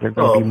war. They're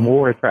going to be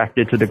more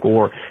attracted to the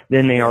gore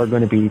than they are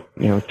going to be,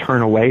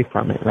 turn away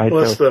from it, right?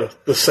 Well, it's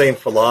the same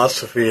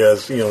philosophy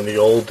as, in the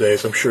old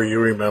days. I'm sure you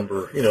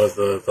remember,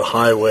 the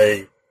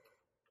highway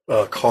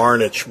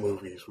carnage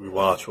movies we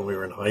watched when we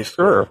were in high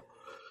school. Sure.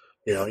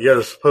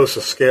 It's supposed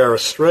to scare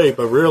us straight,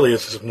 but really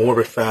it's just more of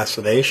a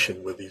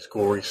fascination with these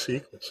gory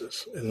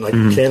sequences. And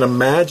you can't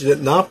imagine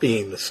it not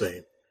being the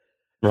same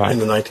in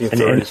the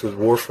 1930s with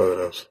war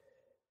photos.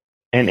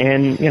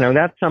 And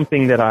that's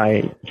something that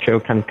I show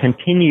kind of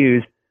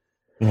continues,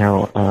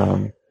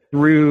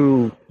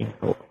 through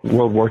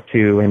World War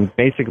II and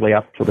basically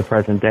up to the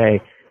present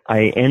day.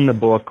 I end the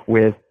book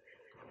with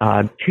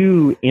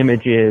two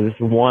images,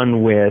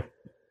 one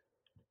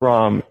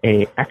from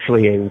a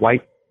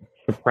white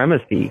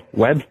supremacy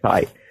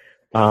website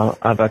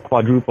of a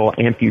quadruple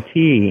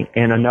amputee,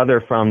 and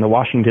another from the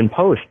Washington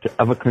Post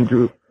of a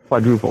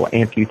quadruple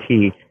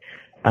amputee.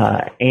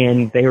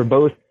 And they were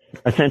both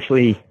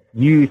essentially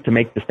used to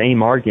make the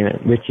same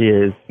argument, which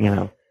is,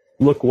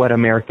 look what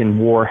American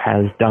war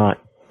has done.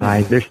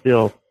 Right? They're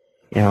still,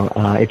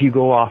 if you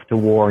go off to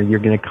war, you're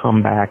going to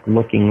come back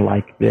looking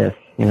like this.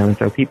 And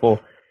so people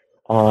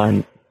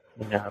on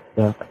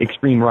the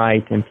extreme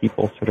right and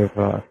people sort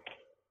of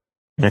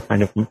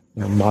kind of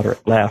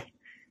moderate left,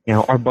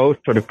 are both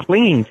sort of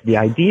clinging to the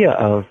idea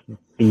of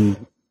the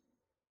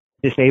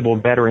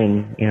disabled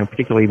veteran,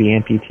 particularly the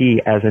amputee,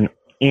 as an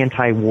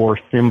anti-war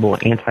symbol,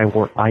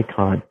 anti-war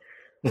icon,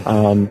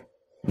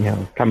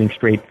 coming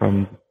straight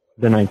from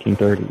the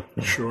 1930s.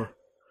 Sure.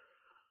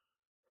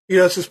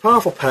 It's this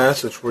powerful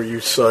passage where you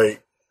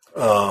cite,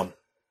 her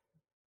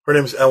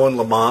name is Ellen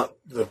Lamont,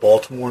 the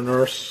Baltimore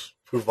nurse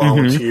who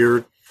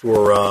volunteered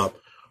for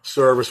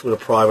service with a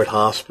private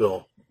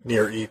hospital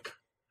near Ypres.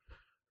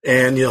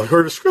 And,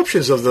 her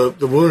descriptions of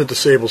the wounded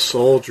disabled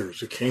soldiers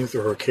who came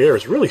through her care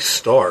is really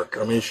stark.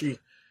 I mean,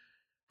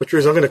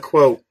 Patrice, I'm going to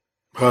quote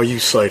how you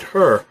cite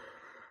her.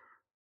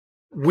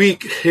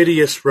 Weak,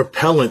 hideous,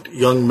 repellent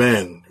young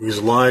men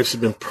whose lives have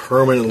been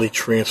permanently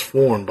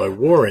transformed by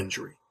war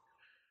injury.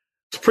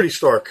 It's a pretty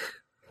stark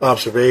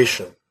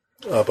observation,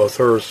 both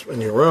hers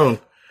and your own.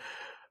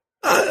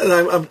 And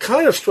I'm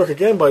kind of struck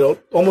again by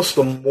almost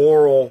the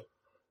moral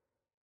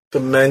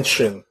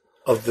dimension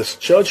of this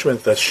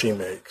judgment that she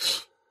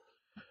makes.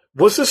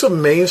 Was this a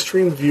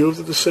mainstream view of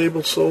the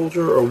disabled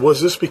soldier, or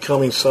was this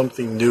becoming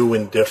something new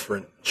and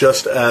different,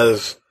 just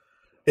as,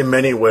 in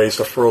many ways,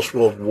 the First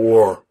World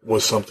War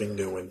was something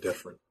new and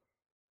different?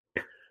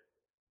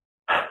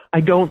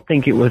 I don't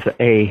think it was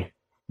a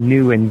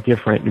new and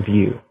different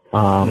view.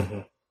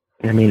 I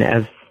mean,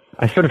 as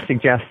I sort of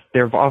suggest,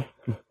 there have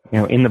often,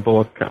 in the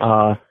book,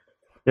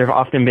 there have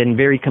often been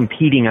very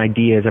competing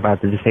ideas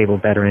about the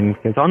disabled veteran,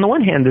 because on the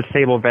one hand, the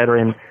disabled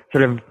veteran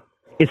sort of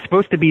is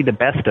supposed to be the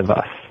best of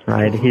us,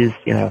 right? He's,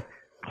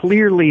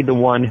 clearly the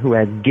one who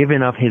has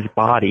given up his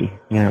body,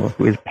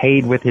 who is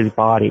paid with his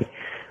body,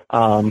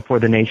 for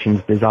the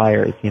nation's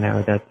desires.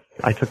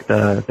 I took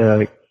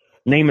the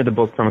name of the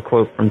book from a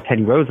quote from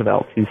Teddy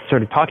Roosevelt, who's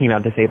sort of talking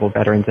about disabled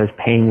veterans as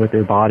paying with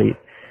their bodies.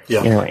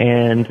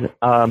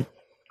 Yeah.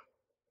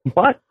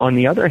 But on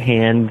the other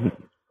hand,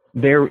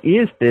 there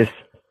is this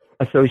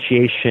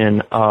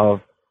association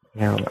of,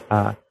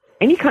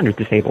 any kind of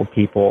disabled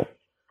people,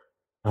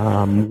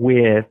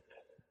 with,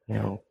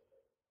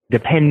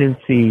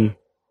 dependency,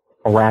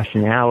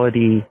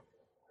 irrationality,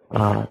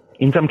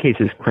 in some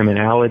cases,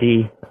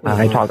 criminality.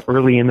 I talk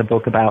early in the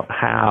book about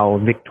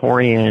how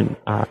Victorian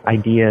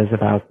ideas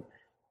about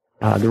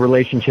the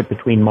relationship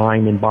between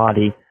mind and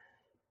body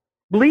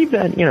believe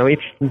that, if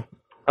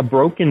a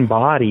broken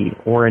body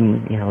or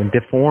a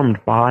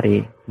deformed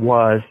body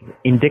was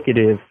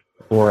indicative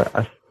or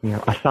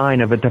a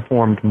sign of a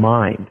deformed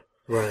mind,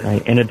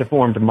 right? And a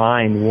deformed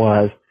mind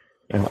was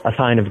a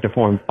sign of a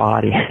deformed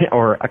body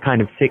or a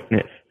kind of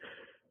sickness.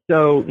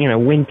 So,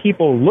 when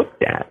people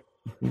looked at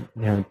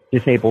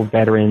disabled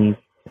veterans,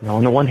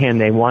 on the one hand,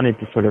 they wanted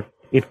to sort of,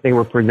 if they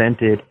were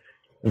presented,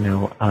 in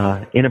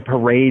a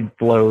parade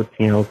float,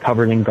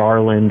 covered in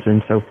garlands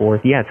and so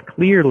forth, yes,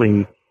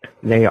 clearly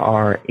they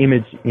are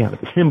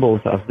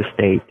symbols of the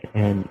state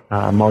and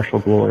martial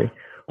glory.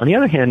 On the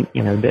other hand,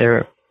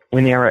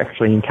 when they are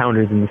actually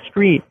encountered in the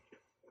street,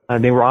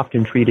 they were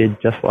often treated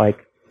just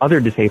like other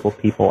disabled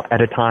people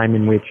at a time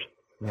in which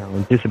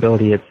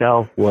disability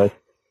itself was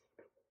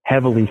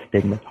heavily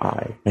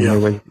stigmatized,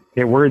 and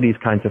there were these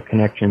kinds of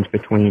connections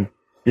between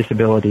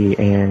disability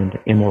and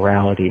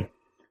immorality.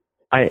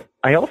 I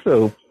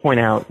also point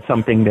out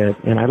something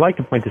that, and I like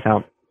to point this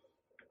out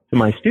to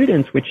my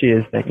students, which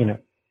is that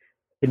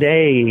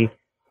today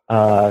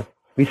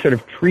we sort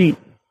of treat,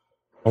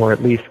 or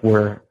at least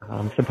we're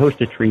supposed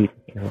to treat,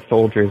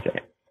 soldiers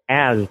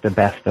as the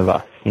best of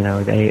us.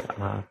 They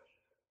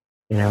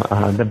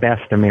the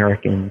best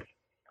Americans.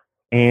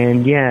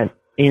 And yet,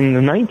 in the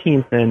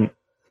 19th and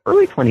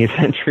early 20th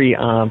century,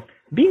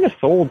 being a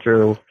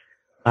soldier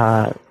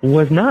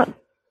was not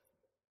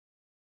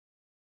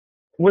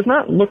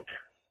looked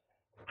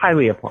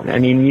highly upon. I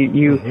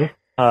mean,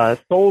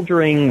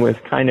 soldiering was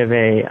kind of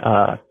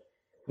a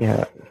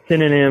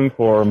synonym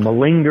for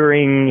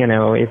malingering.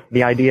 If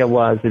the idea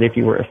was that if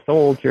you were a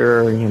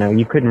soldier,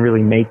 you couldn't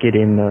really make it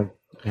in the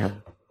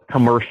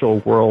commercial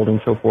world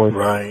and so forth.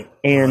 Right.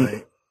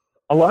 And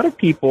a lot of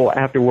people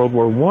after World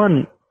War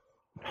I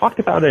talked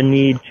about a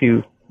need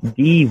to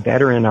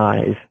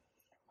de-veteranize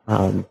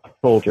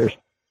soldiers.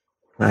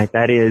 Right?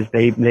 That is,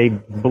 they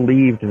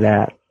believed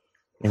that,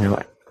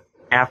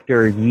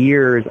 after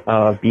years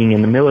of being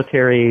in the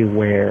military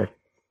where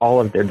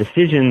all of their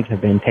decisions have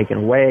been taken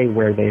away,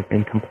 where they've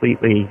been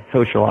completely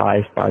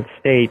socialized by the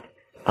state,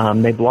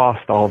 they've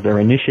lost all of their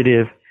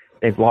initiative,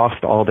 they've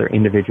lost all their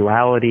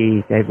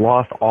individuality, they've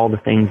lost all the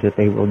things that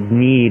they will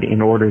need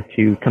in order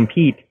to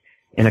compete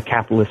in a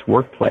capitalist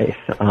workplace.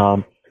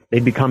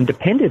 They've become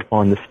dependent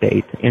upon the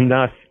state, and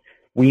thus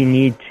we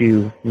need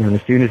to,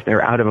 as soon as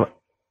they're out of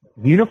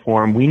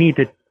uniform, we need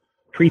to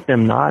treat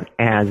them not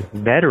as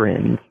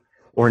veterans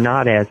or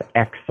not as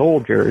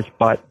ex-soldiers,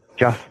 but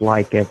just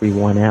like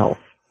everyone else.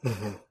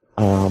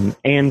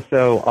 And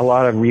so a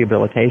lot of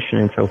rehabilitation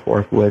and so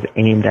forth was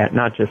aimed at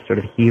not just sort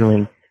of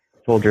healing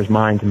soldiers'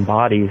 minds and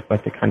bodies,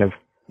 but to kind of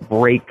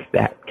break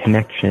that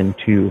connection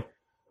to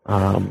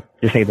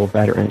disabled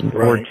veterans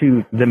or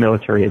to the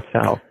military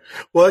itself.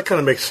 Well, that kind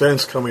of makes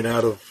sense coming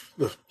out of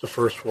the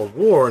First World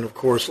War, and of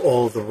course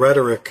all of the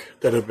rhetoric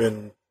that had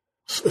been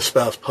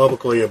espoused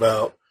publicly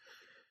about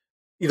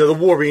the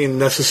war being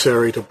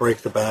necessary to break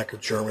the back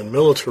of German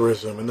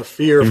militarism, and the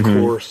fear, of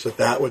course,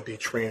 that would be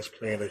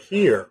transplanted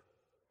here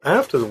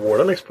after the war.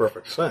 That makes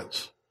perfect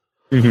sense,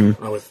 I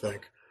would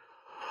think.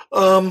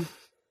 Another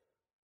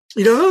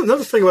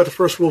thing about the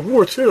First World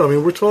War, too, I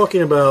mean, we're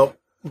talking about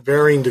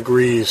varying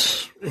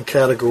degrees and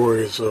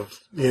categories of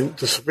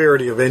the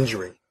severity of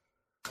injury,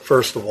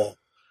 first of all,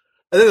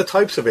 and then the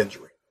types of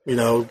injury,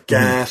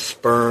 gas,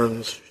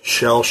 burns,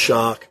 shell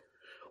shock,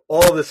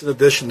 all of this in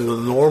addition to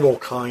the normal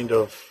kind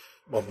of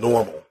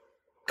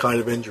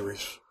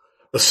injuries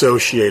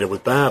associated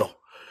with battle.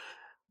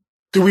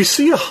 Do we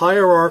see a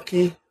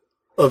hierarchy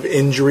of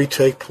injury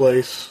take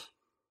place?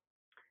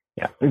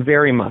 Yeah,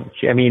 very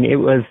much. I mean, it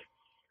was,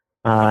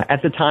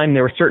 at the time,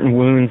 there were certain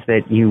wounds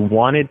that you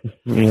wanted,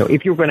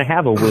 if you were going to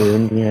have a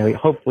wound,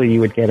 hopefully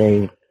you would get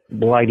a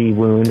bloody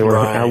wound or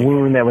a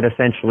wound that would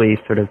essentially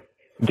sort of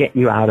get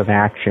you out of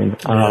action.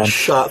 A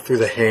shot through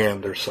the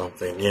hand or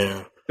something,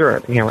 yeah.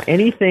 Sure,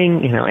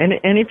 anything,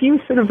 and if you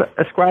sort of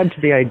ascribe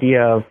to the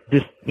idea of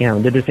just,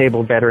 the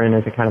disabled veteran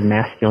as a kind of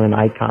masculine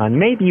icon,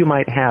 maybe you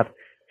might have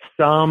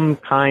some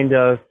kind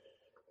of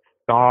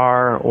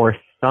scar or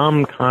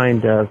some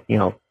kind of,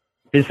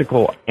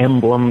 physical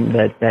emblem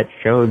that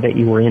showed that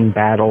you were in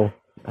battle.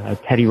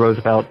 Teddy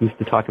Roosevelt used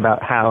to talk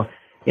about how,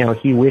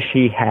 he wished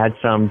he had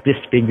some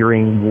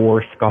disfiguring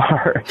war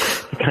scar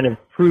to kind of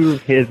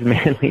prove his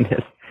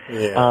manliness.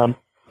 Yeah.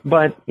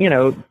 But,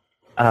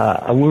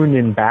 a wound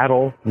in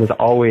battle was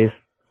always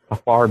a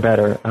far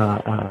better,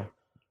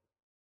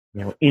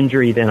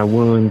 injury than a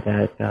wound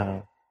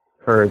that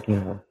occurred,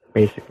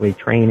 basically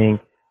training.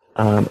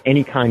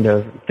 Any kind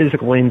of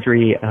physical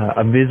injury,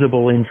 a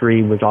visible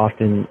injury was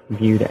often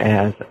viewed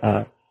as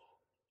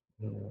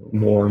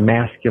more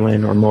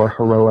masculine or more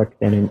heroic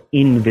than an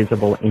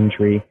invisible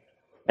injury.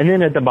 And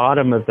then at the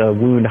bottom of the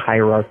wound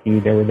hierarchy,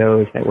 there were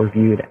those that were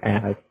viewed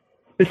as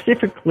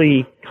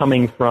specifically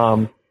coming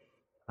from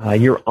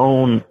your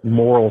own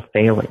moral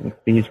failings.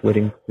 These would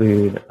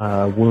include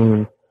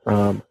wounds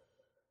from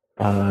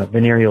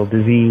venereal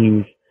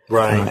disease,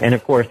 Right. And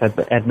of course, at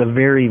the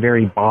very,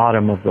 very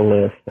bottom of the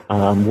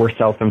list were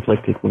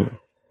self-inflicted wounds.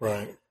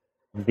 Right.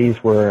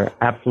 These were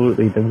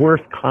absolutely the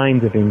worst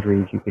kinds of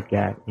injuries you could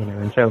get,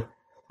 And so,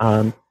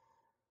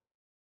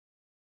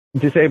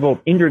 disabled,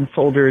 injured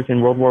soldiers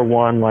in World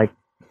War I, like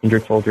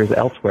injured soldiers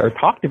elsewhere,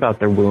 talked about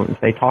their wounds.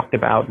 They talked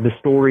about the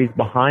stories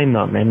behind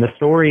them, and the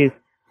stories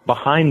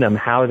behind them,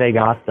 how they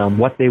got them,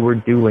 what they were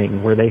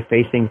doing. Were they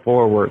facing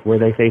forward? Were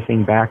they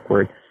facing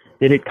backward?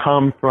 Did it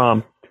come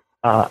from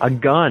a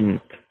gun,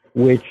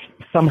 which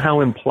somehow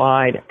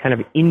implied kind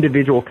of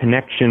individual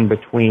connection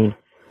between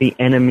the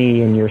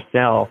enemy and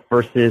yourself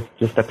versus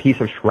just a piece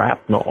of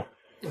shrapnel,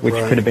 which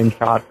could have been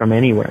shot from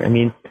anywhere? I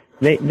mean,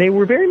 they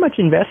were very much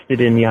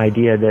invested in the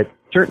idea that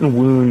certain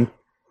wounds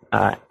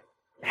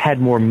had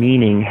more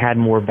meaning, had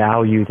more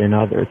value than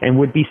others, and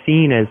would be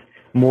seen as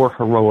more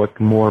heroic,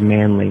 more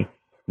manly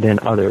than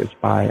others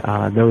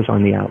by those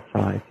on the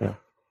outside. So.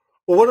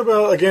 Well, what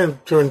about, again,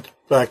 turning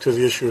back to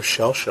the issue of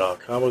shell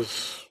shock? How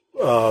was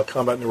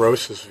combat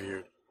neurosis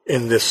viewed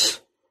in this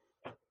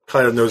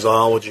kind of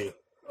nosology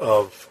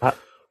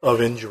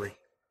of injury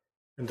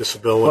and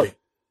disability? Well,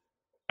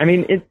 I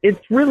mean,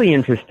 it's really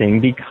interesting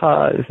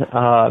because,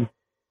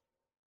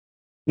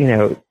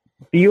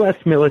 the U.S.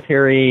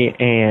 military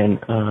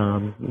and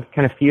kind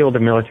of field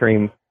of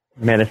military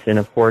medicine,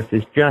 of course,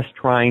 is just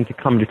trying to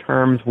come to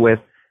terms with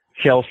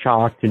shell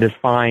shock to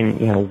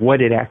define,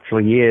 what it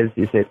actually is.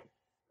 Is it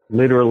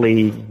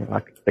literally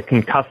the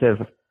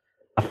concussive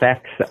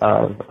effects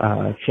of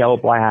shell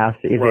blast?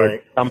 Is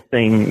it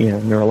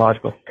something,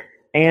 neurological?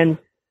 And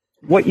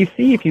what you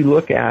see if you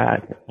look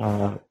at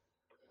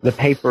the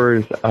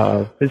papers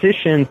of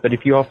physicians, but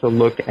if you also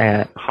look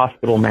at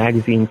hospital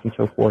magazines and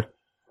so forth,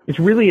 it's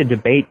really a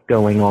debate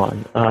going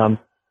on.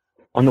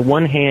 On the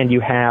one hand, you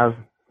have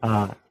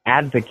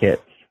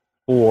advocates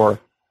for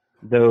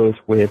those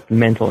with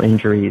mental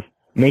injuries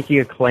making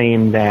a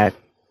claim that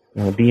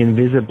the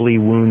invisibly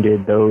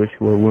wounded, those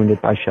who are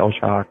wounded by shell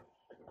shock,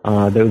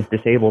 those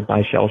disabled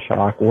by shell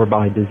shock or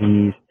by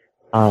disease,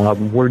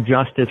 were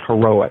just as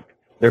heroic.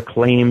 Their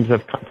claims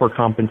for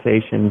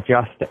compensation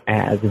just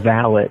as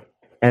valid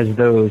as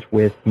those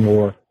with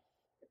more,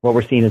 what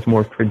were seen as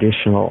more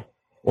traditional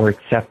or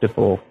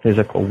acceptable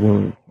physical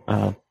wounds.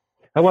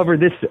 However,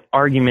 this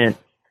argument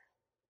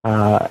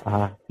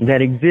that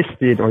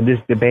existed, or this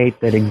debate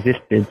that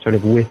existed sort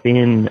of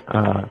within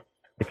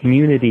the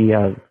community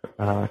of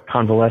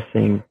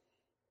convalescing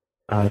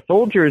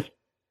soldiers,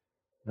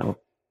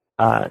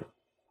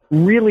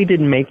 really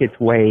didn't make its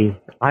way,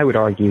 I would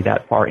argue,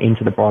 that far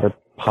into the broader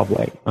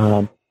public.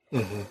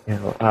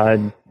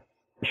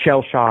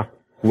 Shell shock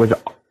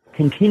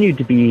continued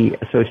to be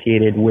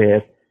associated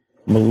with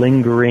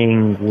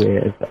malingering,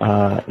 with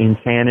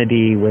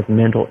insanity, with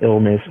mental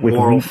illness, with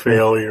moral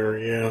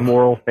failure,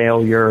 moral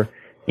failure.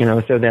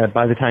 So that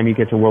by the time you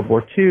get to World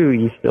War II,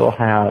 you still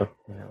have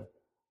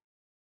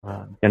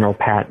General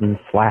Patton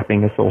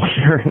slapping a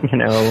soldier,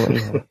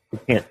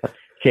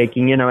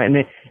 shaking,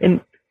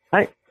 and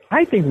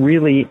I think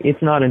really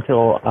it's not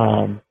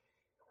until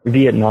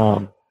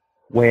Vietnam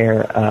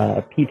where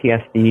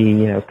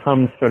PTSD,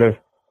 comes sort of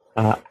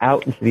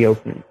out into the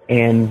open,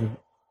 and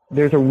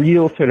there's a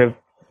real sort of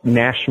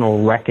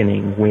national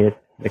reckoning with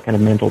the kind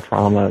of mental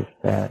traumas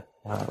that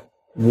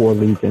war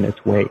leaves in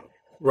its wake.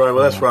 Right.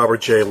 Well, that's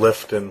Robert J.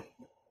 Lifton,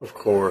 of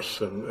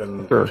course,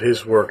 and sure.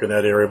 His work in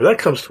that area. But that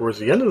comes towards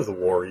the end of the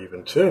war,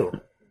 even too.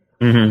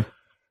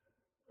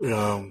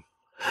 Mm-hmm.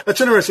 That's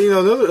interesting.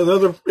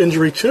 Another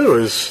injury too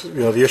is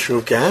the issue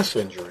of gas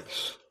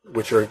injuries,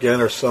 which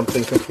are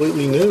something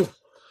completely new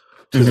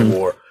to the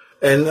war.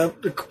 And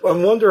I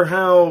wonder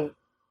how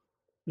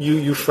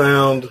you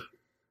found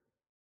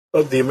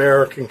the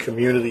American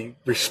community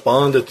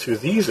responded to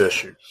these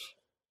issues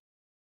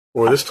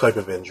or this type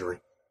of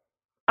injury.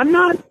 I'm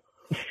not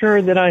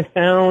sure that I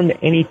found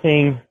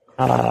anything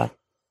that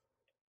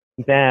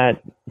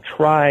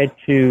tried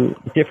to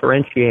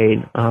differentiate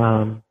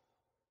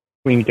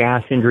between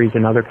gas injuries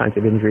and other kinds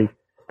of injuries.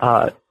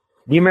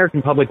 The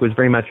American public was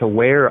very much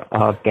aware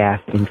of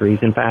gas injuries.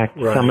 In fact,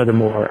 some of the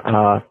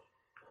more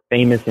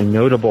famous and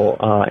notable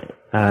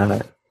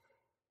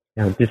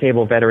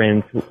disabled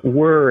veterans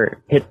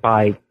were hit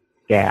by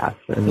gas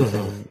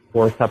and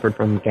or suffered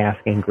from gas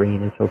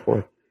gangrene and so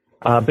forth.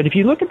 But if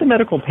you look at the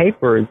medical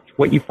papers,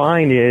 what you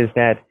find is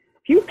that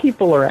few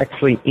people are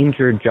actually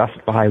injured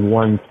just by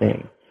one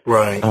thing.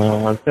 Right.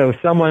 So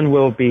someone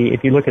will be,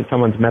 if you look at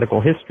someone's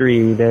medical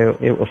history,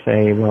 it will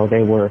say, well,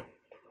 they were,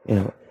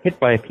 hit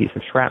by a piece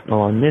of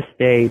shrapnel on this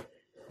date.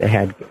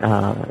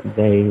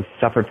 They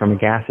suffered from a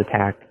gas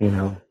attack,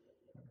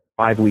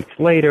 5 weeks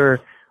later.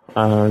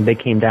 They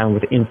came down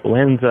with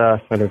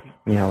influenza, sort of,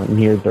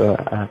 near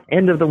the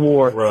end of the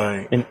war.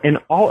 Right. And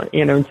all,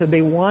 and so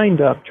they wind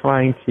up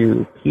trying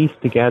to piece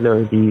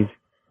together these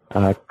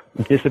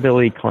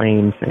disability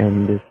claims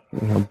and this,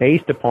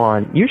 based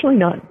upon usually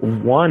not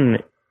one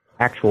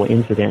actual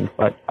incident,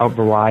 but a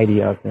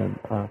variety of them.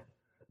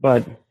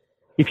 But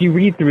if you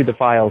read through the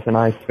files, and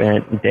I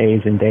spent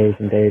days and days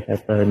and days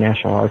at the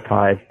National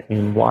Archives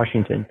in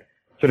Washington,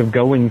 sort of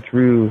going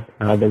through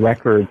the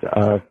records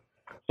of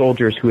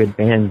soldiers who had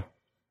been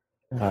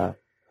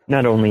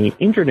not only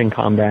injured in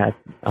combat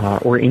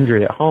or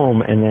injured at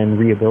home and then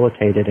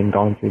rehabilitated and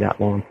gone through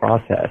that long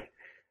process.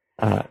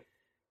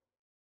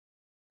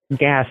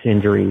 Gas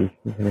injuries,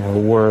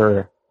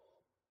 were,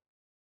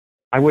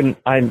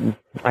 I'd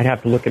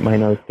have to look at my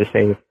notes to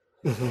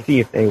see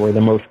if they were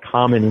the most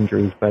common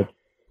injuries, but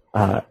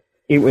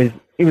it was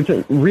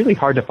really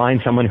hard to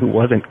find someone who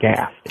wasn't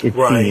gassed, it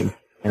seemed.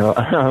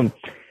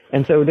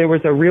 And so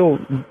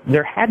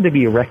there had to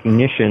be a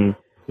recognition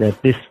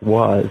that this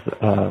was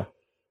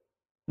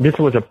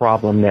a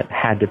problem that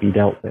had to be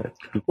dealt with.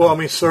 Well, I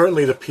mean,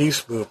 certainly the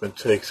peace movement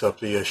takes up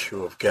the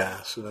issue of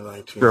gas in the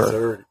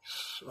 1930s,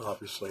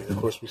 obviously. Of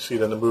course, we see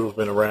then the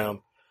movement around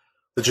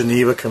the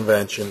Geneva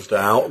Conventions to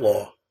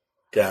outlaw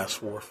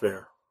gas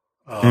warfare,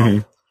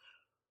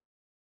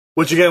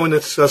 which again would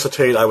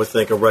necessitate, I would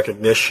think, a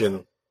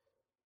recognition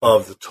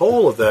of the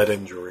toll of that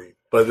injury.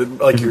 But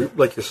like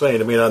you're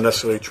saying, it may not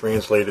necessarily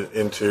translate it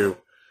into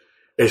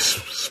a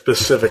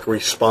specific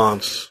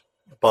response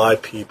by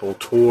people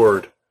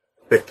toward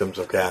victims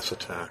of gas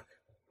attack.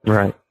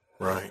 Right.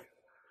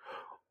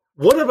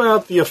 What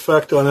about the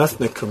effect on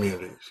ethnic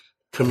communities?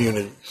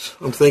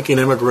 I'm thinking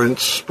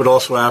immigrants, but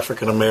also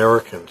African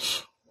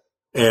Americans,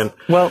 and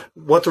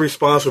what the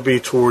response would be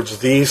towards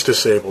these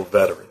disabled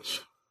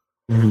veterans.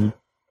 Mm-hmm.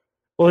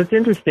 Well, it's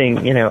interesting.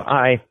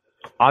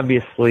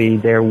 Obviously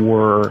there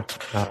were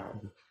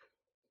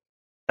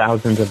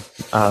thousands of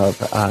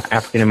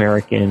African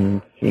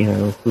Americans,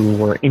 who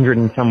were injured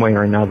in some way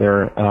or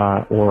another,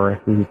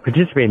 or who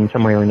participated in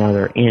some way or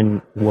another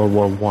in World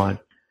War I.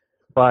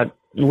 But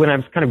when I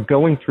was kind of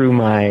going through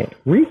my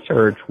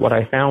research, what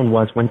I found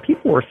was when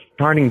people were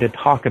starting to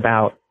talk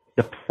about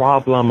the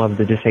problem of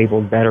the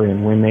disabled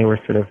veteran, when they were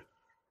sort of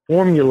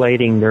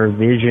formulating their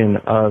vision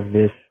of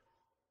this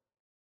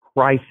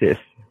crisis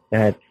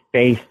that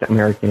faced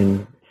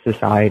American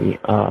society,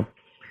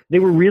 they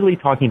were really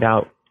talking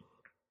about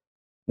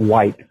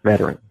white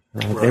veterans.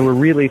 Right? They were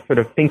really sort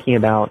of thinking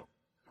about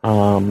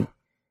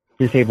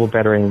disabled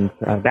veterans.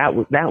 That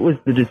was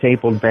the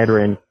disabled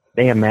veteran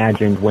they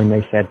imagined when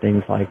they said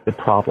things like the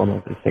problem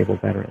of the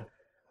disabled veteran.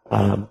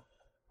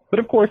 But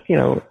of course,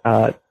 there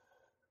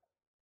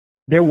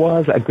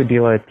was a good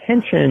deal of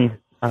attention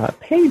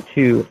paid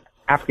to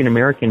African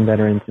American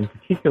veterans in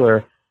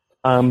particular,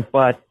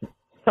 but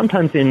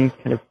sometimes in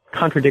kind of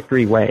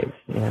contradictory ways.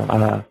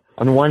 On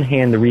the one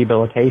hand, the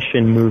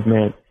rehabilitation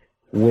movement,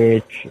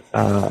 which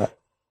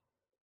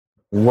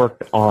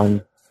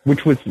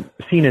which was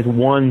seen as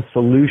one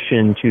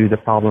solution to the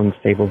problem of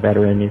disabled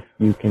veteran. If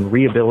you can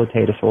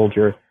rehabilitate a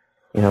soldier,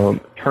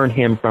 turn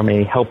him from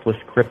a helpless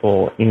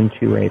cripple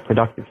into a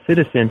productive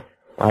citizen,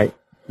 right,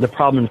 the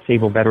problem of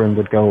disabled veteran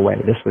would go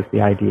away. This was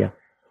the idea.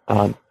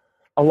 A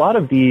lot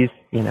of these,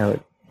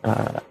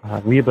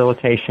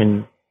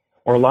 rehabilitation,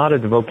 or a lot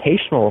of the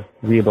vocational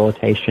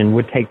rehabilitation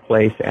would take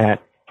place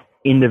at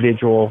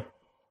individual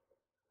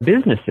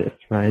businesses,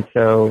 right?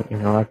 So,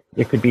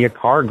 it could be a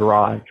car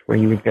garage where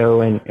you would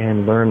go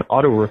and learn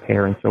auto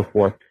repair and so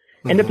forth.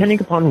 And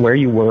depending upon where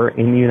you were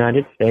in the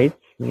United States,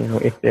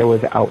 if there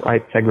was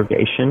outright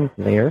segregation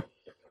there,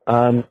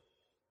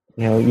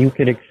 you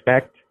could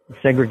expect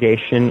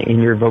segregation in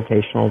your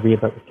vocational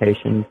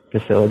rehabilitation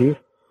facilities.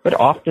 But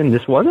often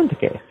this wasn't the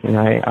case. And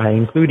I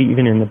include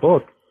even in the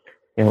book,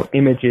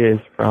 images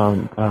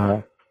from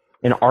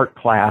an art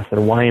class at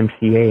a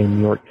YMCA in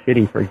New York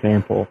City, for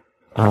example,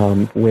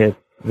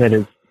 that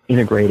is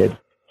integrated,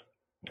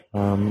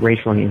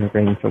 racially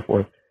integrated and so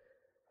forth.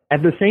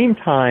 At the same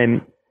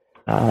time,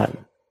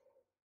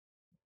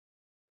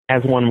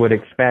 as one would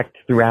expect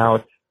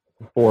throughout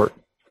for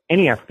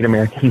any African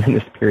American in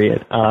this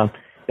period,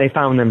 they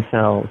found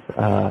themselves,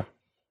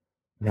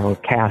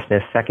 cast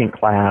as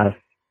second-class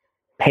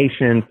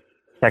patients,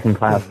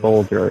 second-class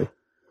soldiers,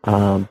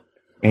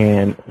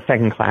 and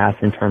second-class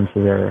in terms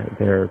of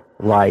their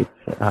rights.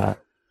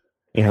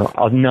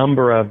 A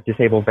number of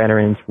disabled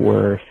veterans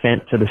were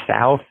sent to the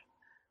South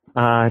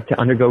to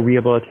undergo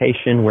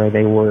rehabilitation, where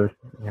they were,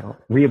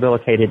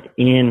 rehabilitated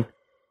in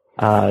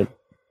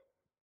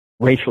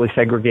racially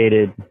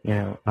segregated,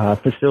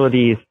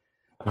 facilities.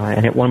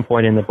 And at one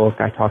point in the book,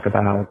 I talk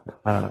about,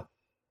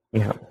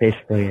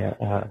 basically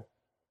a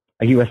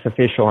U.S.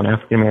 official, an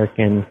African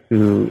American,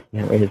 who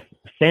is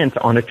sent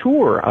on a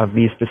tour of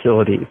these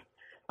facilities,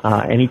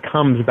 and he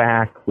comes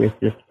back with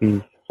just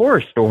these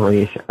horror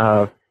stories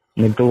of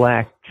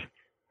neglect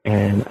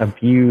and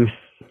abuse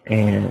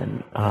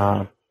and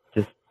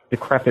just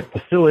decrepit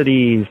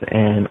facilities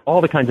and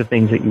all the kinds of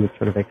things that you would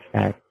sort of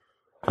expect.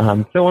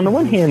 So on the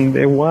one hand,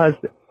 there was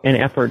an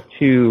effort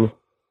to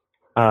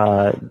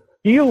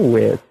deal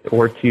with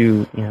or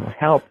to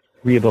help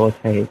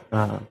rehabilitate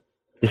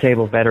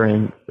disabled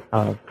veterans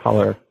of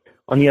color.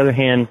 On the other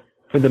hand,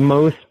 for the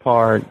most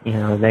part,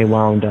 they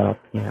wound up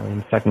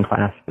in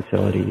second-class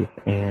facilities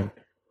and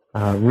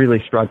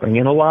really struggling,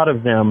 and a lot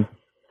of them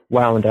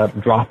wound up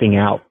dropping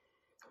out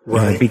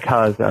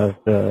because of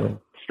the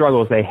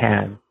struggles they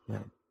had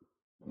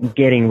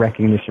getting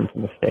recognition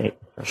from the state.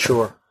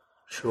 Sure.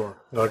 Sure.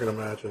 I can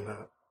imagine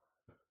that.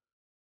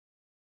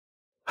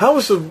 How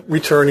was the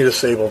returning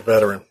disabled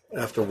veteran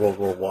after World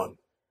War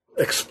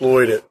I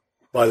exploited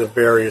by the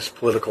various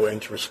political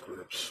interest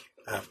groups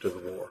after the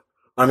war?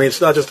 I mean,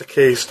 it's not just a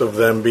case of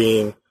them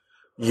being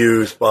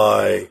used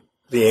by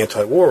the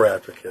anti-war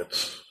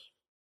advocates,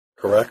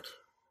 correct?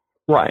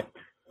 Right.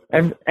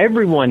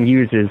 Everyone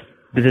uses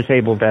the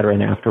disabled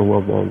veteran after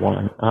World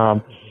War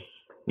I.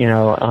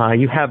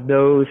 You have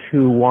those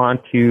who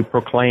want to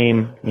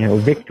proclaim,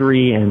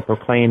 victory and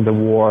proclaim the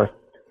war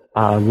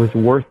was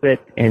worth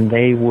it, and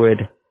they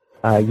would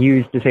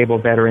use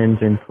disabled veterans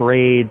in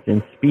parades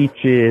and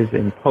speeches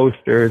and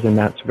posters and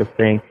that sort of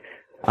thing.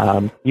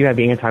 You have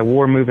the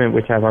anti-war movement,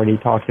 which I've already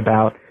talked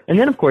about. And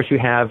then, of course, you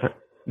have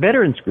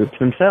veterans groups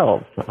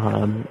themselves.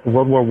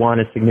 World War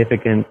I is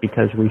significant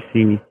because we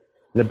see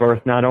the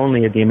birth not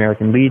only of the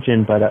American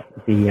Legion, but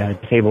the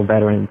Disabled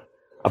Veterans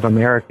of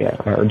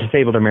America, or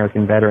Disabled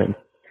American Veterans.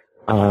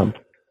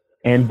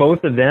 And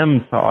both of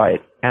them saw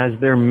it as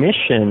their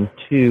mission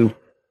to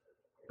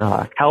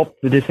help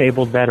the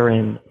disabled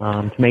veteran,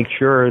 to make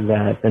sure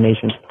that the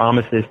nation's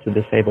promises to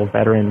the disabled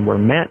veteran were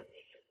met.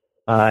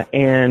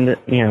 And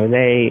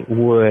they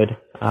would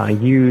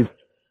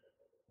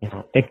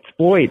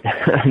exploit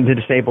the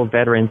disabled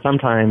veteran.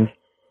 Sometimes,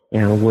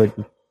 would,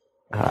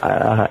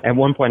 at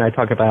one point I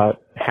talk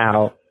about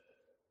how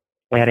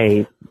at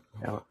a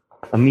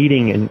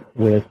meeting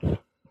with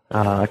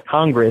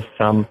Congress,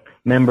 some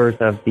members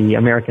of the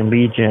American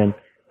Legion,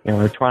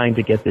 are trying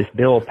to get this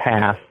bill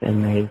passed,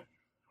 and they,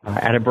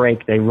 at a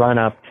break, they run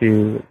up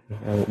to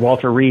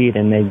Walter Reed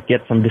and they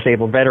get some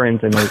disabled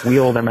veterans and they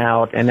wheel them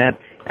out, and at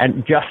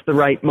just the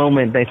right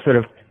moment, they sort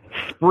of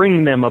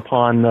spring them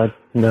upon the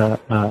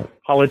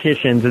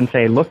politicians and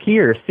say, "Look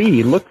here,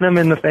 see, look them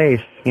in the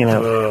face.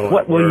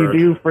 What will you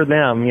do for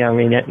them?" I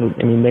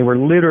mean, they were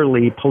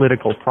literally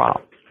political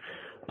props.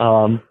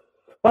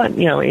 But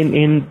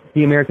in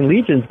the American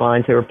Legion's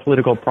minds, they were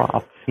political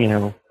props,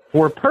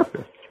 for a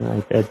purpose,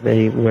 right? That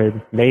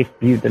they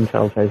viewed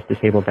themselves as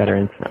disabled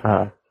veterans,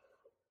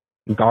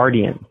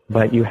 guardians.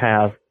 But you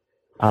have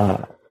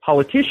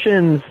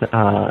politicians,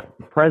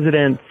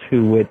 presidents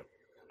who would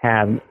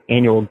have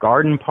annual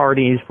garden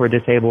parties for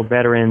disabled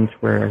veterans,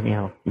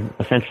 where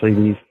essentially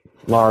these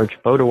large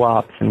photo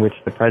ops in which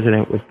the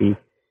president would be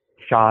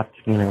shot,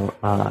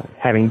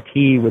 having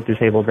tea with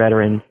disabled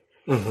veterans,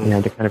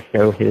 to kind of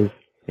show his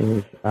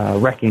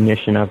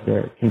recognition of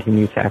their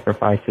continued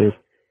sacrifices.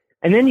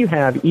 And then you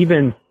have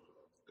even,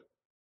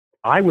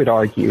 I would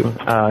argue,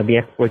 the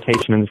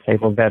exploitation of the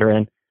disabled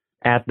veteran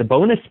at the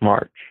bonus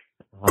march.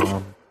 I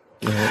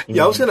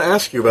was going to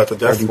ask you about the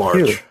Death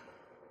March.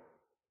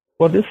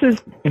 Well, this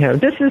is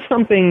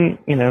something,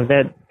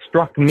 that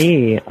struck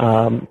me.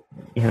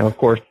 Of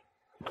course,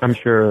 I'm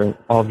sure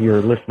all of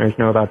your listeners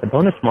know about the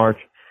bonus march.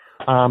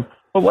 But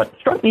what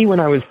struck me when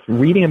I was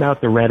reading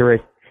about the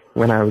rhetoric,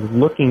 when I was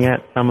looking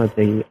at some of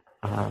the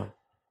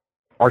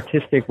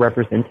artistic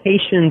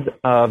representations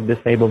of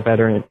disabled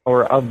veterans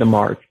or of the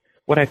march,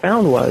 what I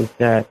found was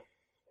that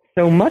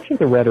so much of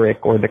the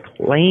rhetoric or the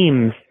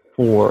claims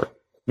for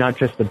not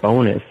just the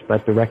bonus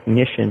but the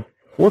recognition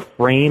were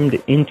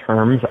framed in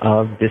terms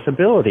of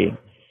disability.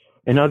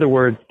 In other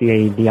words,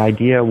 the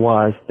idea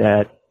was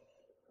that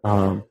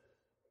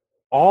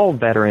all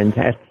veterans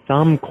at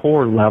some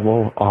core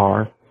level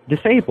are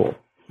disabled.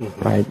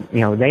 Right?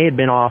 They had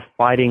been off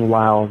fighting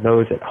while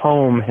those at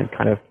home had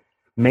kind of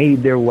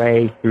made their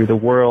way through the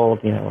world,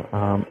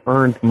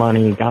 earned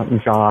money,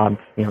 gotten jobs,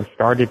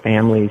 started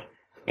families.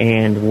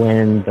 And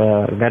when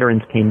the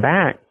veterans came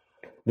back,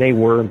 they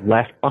were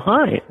left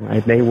behind,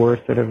 right? They were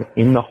sort of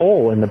in the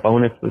hole, and the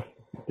bonus was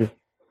just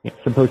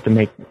supposed to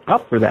make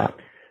up for that.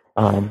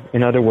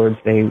 In other words,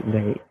 they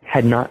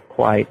had not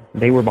quite,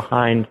 they were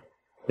behind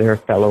their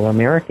fellow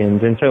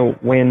Americans. And so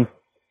when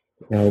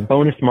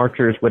bonus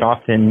marchers would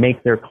often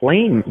make their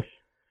claims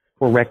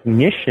for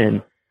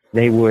recognition,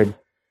 they would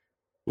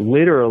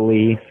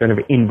literally sort of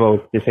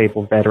invoke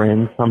disabled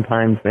veterans.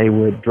 Sometimes they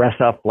would dress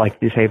up like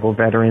disabled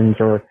veterans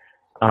or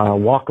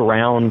walk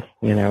around,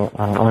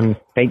 on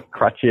fake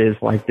crutches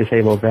like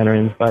disabled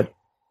veterans. But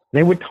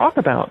they would talk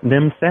about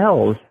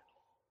themselves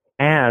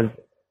as,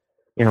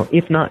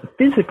 if not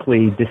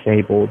physically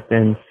disabled,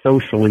 then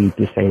socially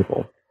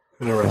disabled.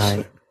 Interesting.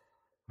 Right?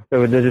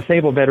 So the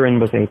disabled veteran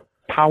was a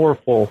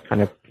powerful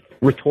kind of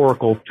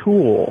rhetorical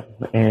tool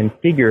and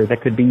figure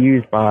that could be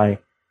used by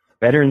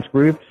veterans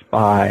groups,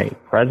 by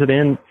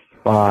presidents,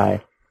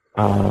 by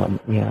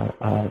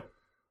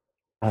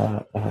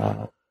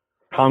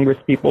Congress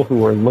people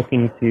who are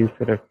looking to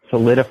sort of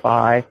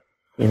solidify,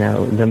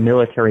 the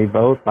military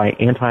vote, by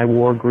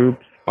anti-war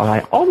groups,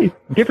 by all these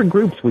different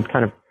groups would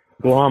kind of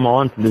glom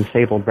on to the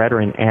disabled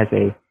veteran as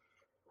a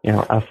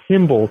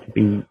symbol to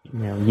be,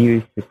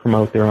 used to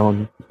promote their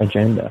own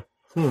agenda.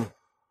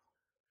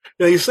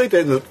 Now, you say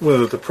that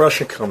when the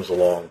Depression comes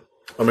along,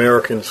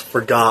 Americans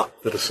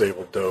forgot the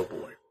disabled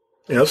doughboy.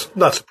 It's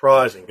not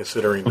surprising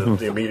considering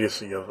the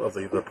immediacy of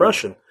the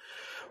Depression.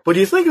 But do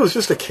you think it was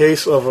just a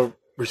case of a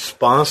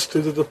response to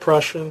the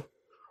Depression,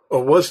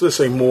 or was this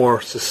a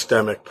more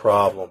systemic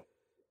problem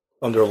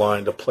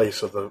underlying the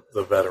place of the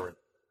veteran,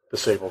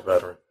 disabled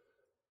veteran?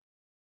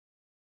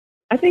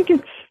 I think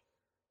it's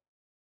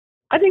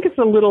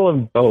a little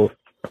of both,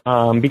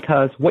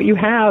 because what you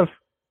have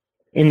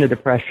in the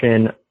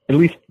Depression, at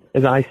least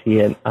as I see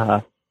it,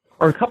 are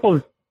a couple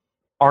of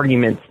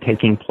arguments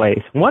taking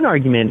place. One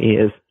argument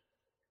is,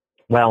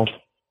 well,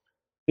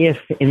 if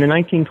in the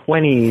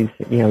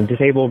 1920s,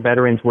 disabled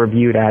veterans were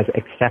viewed as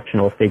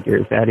exceptional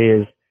figures, that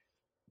is,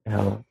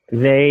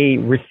 they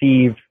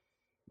received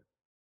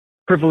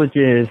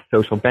privileges,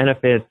 social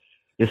benefits,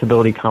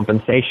 disability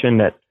compensation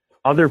that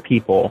other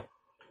people,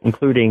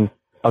 including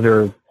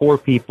other poor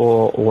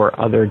people or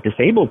other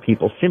disabled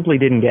people, simply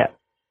didn't get.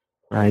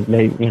 Right?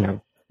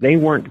 They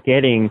weren't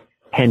getting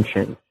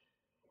pensions,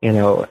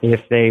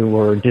 if they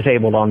were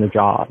disabled on the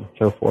job, and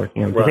so forth.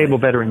 Right.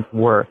 Disabled veterans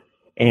were,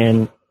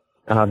 and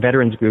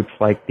veterans groups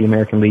like the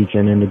American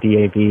Legion and the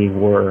DAV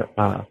were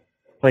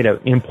played an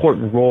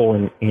important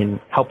role in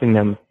helping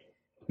them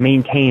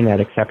maintain that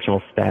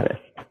exceptional status.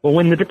 Well,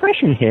 when the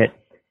Depression hit,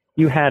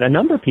 you had a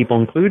number of people,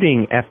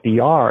 including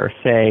FDR,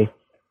 say,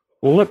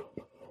 well, look,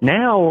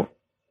 now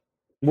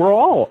we're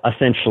all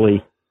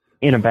essentially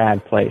in a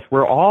bad place.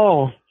 We're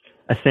all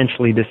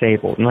essentially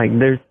disabled. And like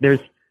there's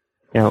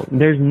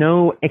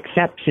no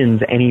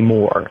exceptions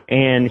anymore.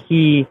 And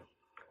he,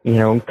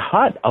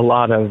 cut a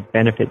lot of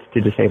benefits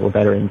to disabled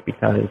veterans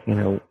because,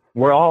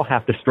 we all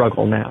have to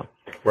struggle now.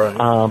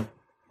 Right.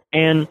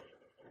 And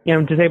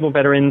disabled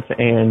veterans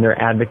and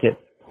their advocates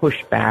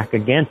pushed back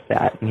against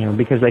that,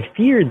 because they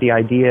feared the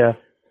idea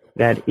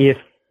that if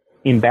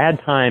in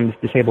bad times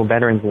disabled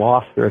veterans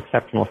lost their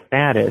exceptional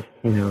status,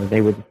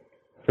 they would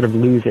sort of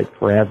lose it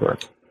forever.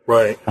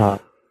 Right.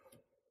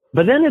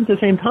 But then at the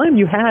same time,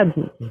 you had,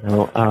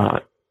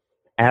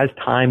 as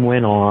time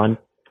went on,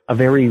 a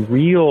very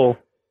real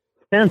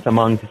sense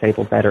among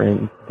disabled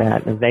veterans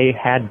that they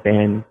had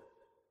been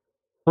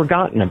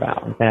forgotten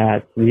about,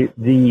 that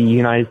the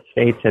United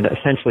States had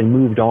essentially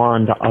moved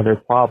on to other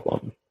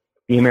problems.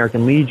 The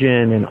American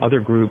Legion and other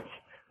groups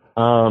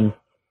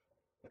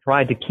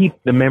tried to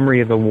keep the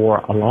memory of the war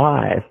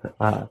alive.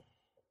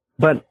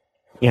 But,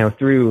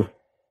 through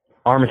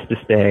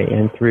Armistice Day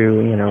and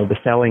through, the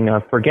selling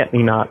of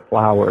forget-me-not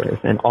flowers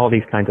and all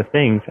these kinds of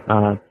things.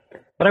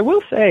 But I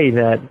will say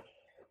that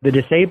the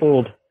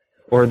disabled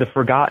or the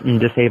forgotten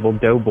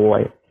disabled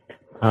doughboy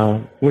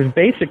was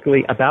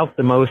basically about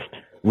the most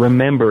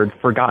remembered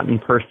forgotten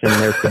person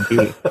there could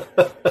be.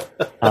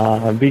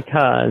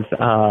 Because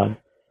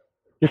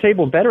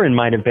disabled veteran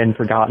might have been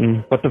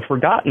forgotten, but the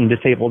forgotten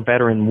disabled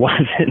veteran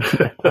wasn't.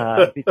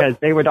 Because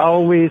they would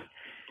always,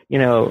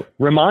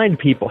 remind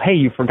people, hey,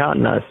 you've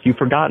forgotten us. You've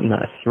forgotten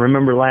us.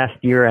 Remember last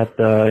year at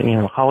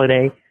the,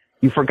 holiday?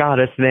 You forgot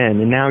us then,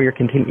 and now you're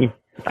continuing.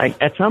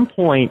 At some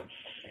point,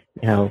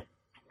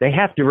 they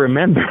have to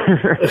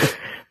remember.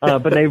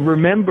 But they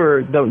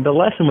remember, the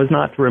lesson was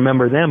not to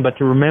remember them, but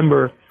to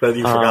remember that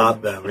you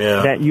forgot them,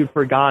 yeah. That you'd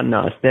forgotten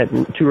us.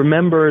 To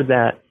remember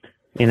that,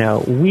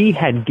 we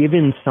had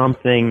given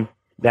something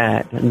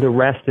that the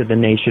rest of the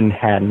nation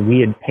hadn't. We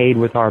had paid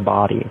with our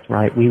bodies,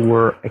 right? We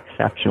were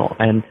exceptional.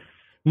 And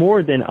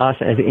more than us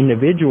as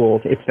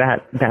individuals, it's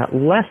that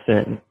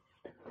lesson,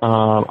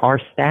 our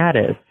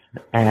status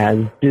as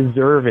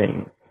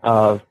deserving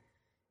of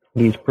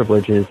these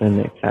privileges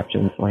and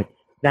exceptions. Like,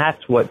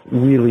 that's what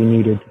really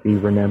needed to be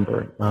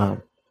remembered.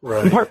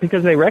 Right. In part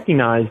because they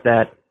recognized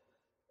that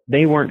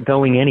they weren't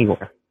going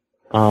anywhere.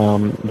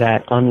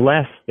 That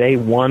unless they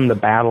won the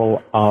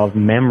battle of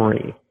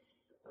memory,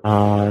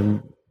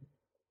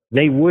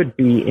 they would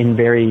be in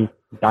very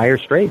dire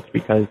straits,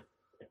 because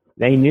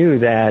they knew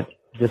that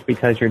just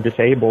because you're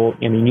disabled,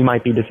 you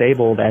might be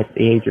disabled at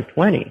the age of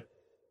 20.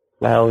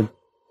 Well,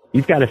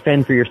 you've got to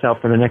fend for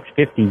yourself for the next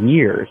 50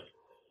 years.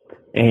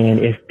 And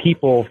if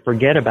people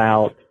forget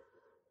about,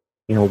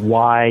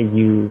 why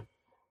you,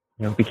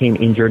 became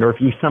injured, or if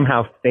you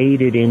somehow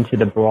faded into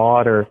the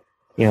broader,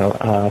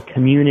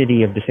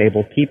 community of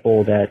disabled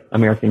people that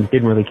Americans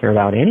didn't really care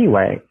about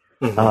anyway,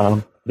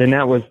 then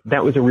that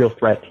was a real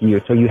threat to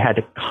you. So you had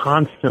to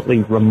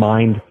constantly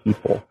remind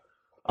people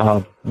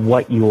of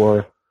what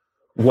your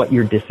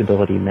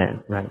disability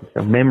meant, right?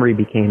 So memory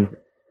became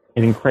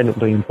an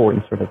incredibly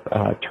important sort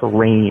of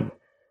terrain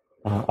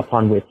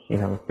upon which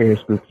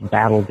various groups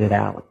battled it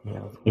out,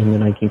 in the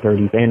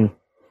 1930s and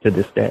to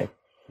this day.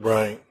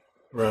 Right,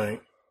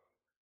 right.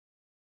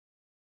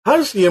 How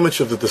does the image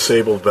of the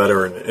disabled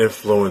veteran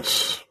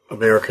influence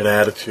American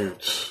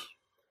attitudes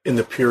in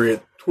the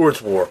period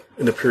towards war,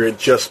 in the period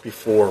just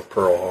before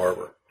Pearl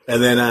Harbor,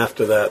 and then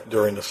after that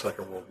during the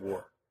Second World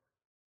War?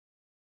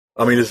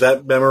 I mean, is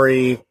that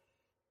memory,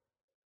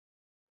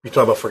 you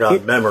talk about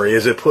forgotten memory,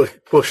 is it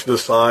pushed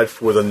aside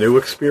for the new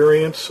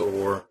experience,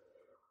 or?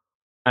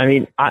 I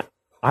mean,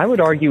 I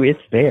would argue it's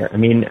there. I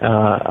mean,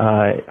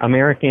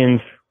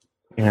 Americans,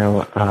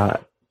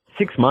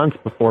 6 months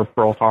before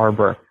Pearl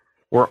Harbor,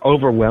 were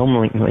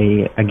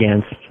overwhelmingly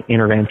against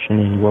intervention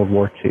in World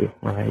War II,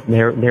 right?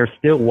 There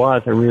still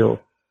was a real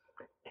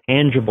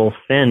tangible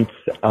sense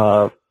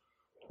of,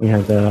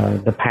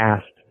 the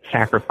past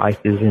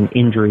sacrifices and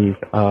injuries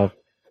of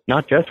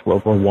not just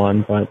World War I,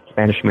 but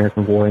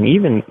Spanish-American War, and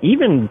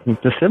even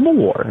the Civil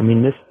War. I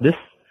mean, this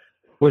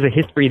was a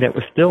history that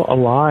was still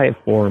alive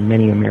for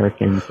many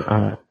Americans.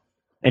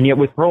 And yet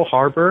with Pearl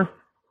Harbor,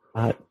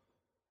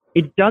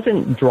 it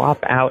doesn't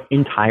drop out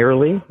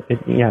entirely.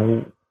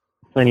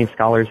 Plenty of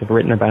scholars have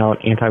written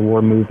about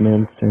anti-war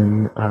movements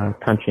and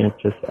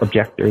conscientious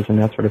objectors and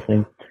that sort of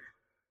thing.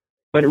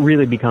 But it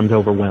really becomes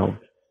overwhelmed.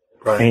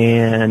 Right.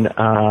 And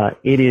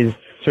it is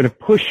sort of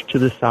pushed to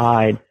the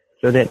side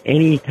so that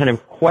any kind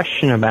of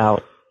question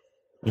about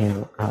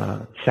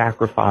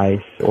sacrifice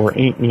or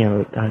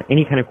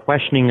any kind of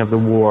questioning of the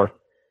war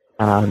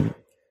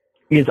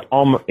is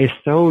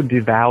so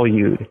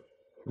devalued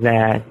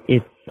that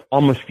it's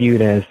almost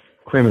viewed as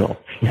criminal,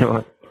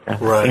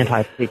 right.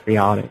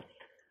 anti-patriotic.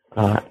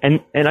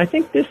 And I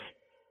think this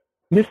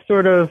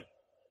sort of,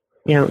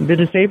 the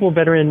disabled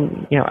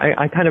veteran,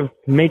 I kind of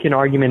make an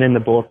argument in the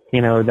book,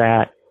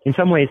 that in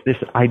some ways this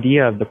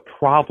idea of the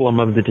problem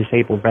of the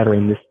disabled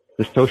veteran,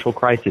 the social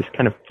crisis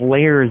kind of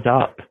flares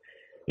up.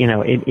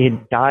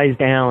 It dies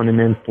down and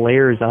then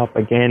flares up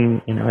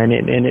again,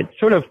 and it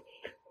sort of,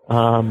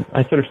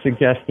 I sort of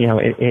suggest,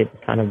 it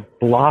kind of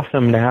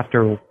blossomed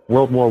after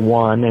World War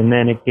I, and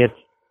then it gets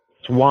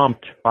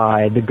swamped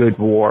by the good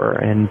war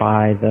and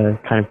by the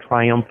kind of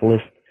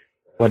triumphalist,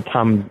 what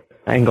Tom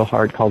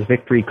Engelhardt calls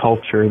victory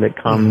culture that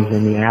comes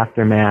in the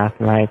aftermath,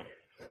 right?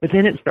 But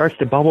then it starts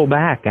to bubble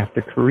back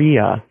after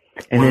Korea,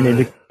 and then it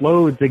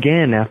explodes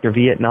again after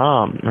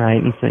Vietnam,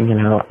 right? And so,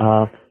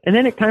 and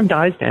then it kind of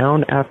dies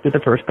down after the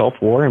first Gulf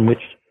War, in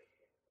which,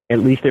 at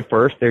least at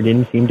first, there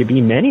didn't seem to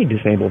be many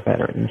disabled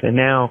veterans. And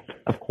now,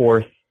 of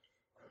course,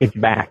 it's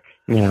back.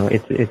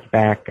 It's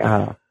back,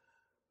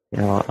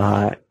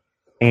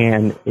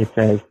 and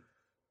it's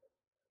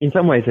in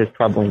some ways as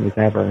troubling as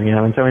ever,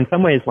 And so in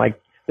some ways, like,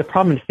 the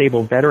problem of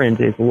disabled veterans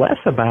is less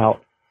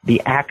about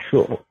the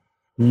actual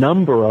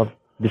number of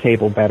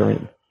disabled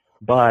veterans,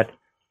 but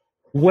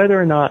whether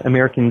or not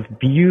Americans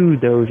view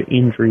those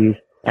injuries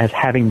as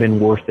having been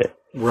worth it.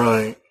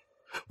 Right.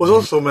 Well, it's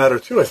also a matter,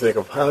 too, I think,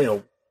 of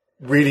how,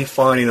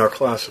 redefining our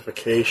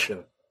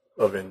classification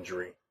of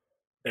injury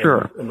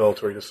and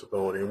military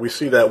disability. And we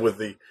see that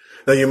with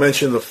now you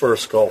mentioned the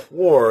first Gulf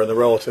War and the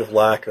relative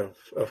lack of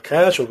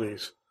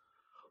casualties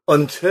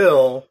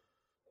until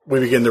we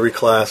begin to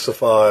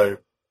reclassify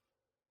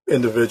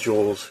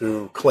individuals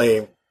who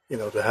claim,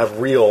 to have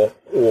real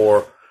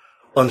or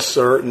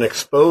uncertain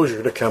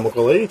exposure to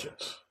chemical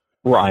agents.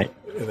 Right.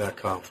 In that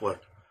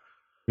conflict.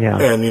 Yeah.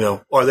 And,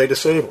 are they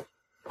disabled?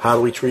 How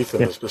do we treat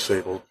them as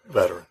disabled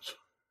veterans?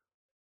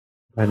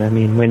 But I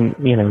mean, when,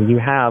 you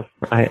have,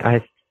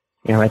 at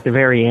the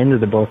very end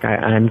of the book,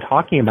 I'm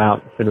talking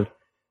about sort of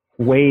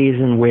ways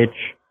in which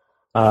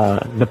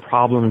the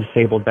problem of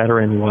disabled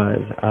veteran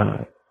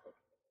was,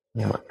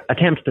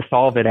 attempts to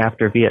solve it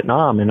after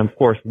Vietnam. And of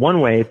course,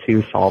 one way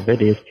to solve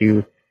it is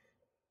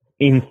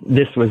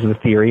this was the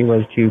theory,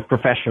 was to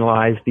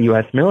professionalize the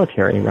U.S.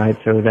 military, right?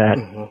 So that,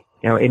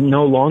 it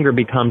no longer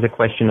becomes a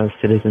question of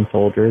citizen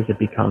soldiers. It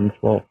becomes,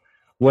 well,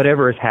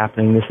 whatever is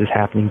happening, this is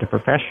happening to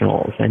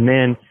professionals. And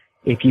then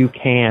if you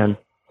can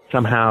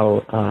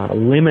somehow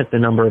limit the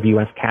number of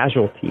U.S.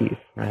 casualties,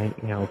 right?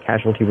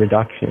 Casualty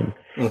reduction,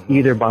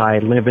 either by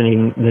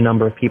limiting the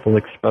number of people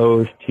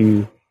exposed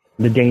to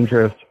the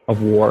danger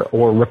of war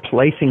or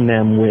replacing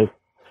them with,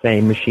 say,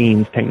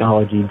 machines,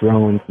 technology,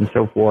 drones, and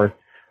so forth.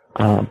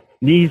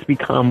 These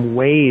become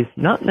ways,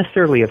 not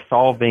necessarily of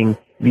solving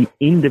the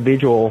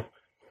individual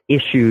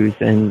issues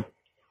and,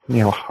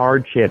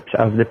 hardships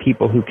of the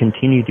people who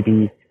continue to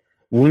be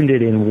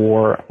wounded in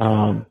war,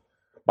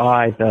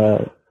 by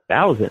the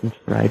thousands,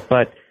 right?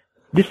 But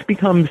this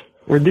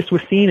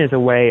was seen as a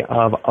way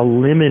of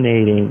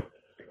eliminating,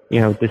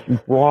 this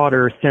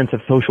broader sense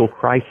of social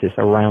crisis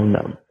around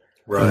them.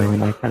 Right.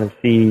 And I kind of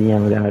see,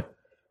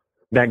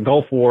 that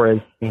Gulf War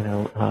is,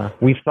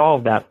 we've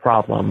solved that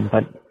problem,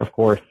 but of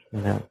course,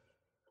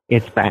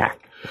 it's back.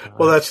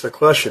 Well, that's the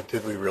question.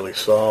 Did we really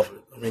solve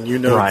it? I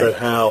mean, that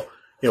how,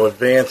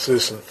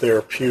 advances in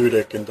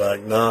therapeutic and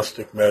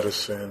diagnostic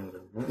medicine,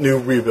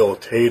 new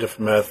rehabilitative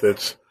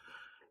methods,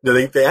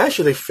 they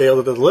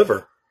failed to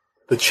deliver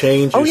the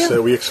changes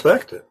that we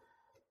expected.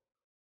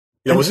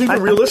 It was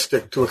even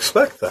realistic to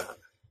expect that.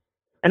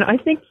 And I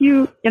think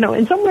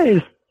in some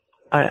ways,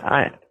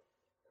 I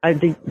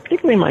think,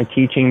 particularly in my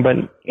teaching, but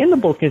in the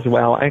book as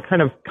well, I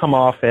kind of come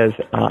off as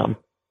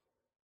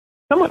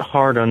somewhat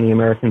hard on the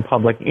American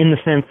public in the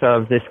sense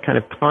of this kind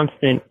of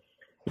constant,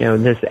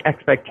 this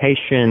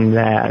expectation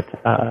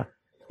that,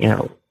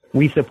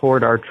 we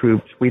support our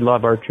troops, we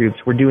love our troops,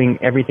 we're doing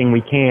everything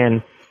we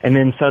can, and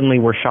then suddenly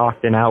we're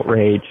shocked and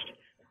outraged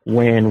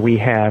when we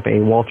have a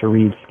Walter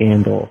Reed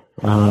scandal.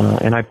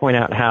 And I point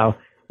out how,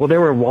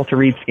 there were Walter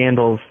Reed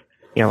scandals,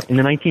 in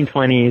the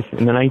 1920s,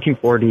 in the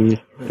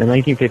 1940s, the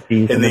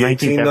 1950s, in the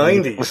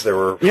 1970s. 1890s, there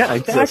were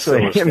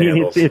exactly. I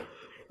mean,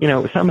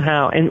 it's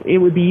somehow, and it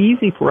would be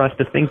easy for us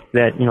to think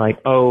that,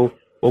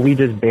 we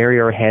just bury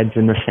our heads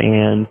in the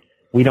sand.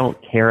 We don't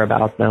care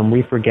about them.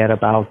 We forget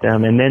about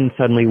them. And then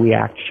suddenly we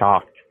act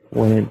shocked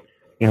when,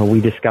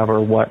 we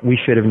discover what we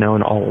should have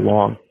known all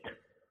along.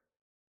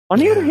 On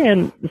the other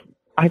hand,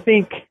 I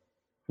think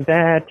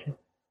that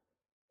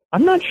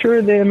I'm not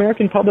sure the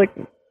American public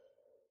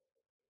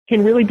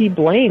can really be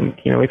blamed.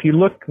 If you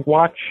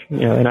watch,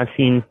 and I've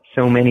seen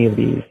so many of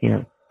these,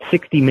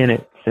 60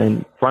 Minutes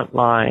and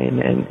Frontline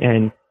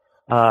and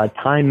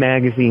Time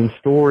Magazine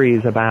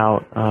stories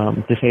about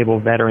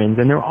disabled veterans,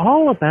 and they're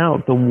all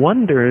about the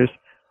wonders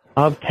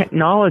of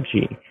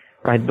technology,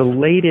 right? The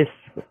latest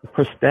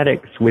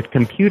prosthetics with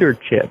computer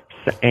chips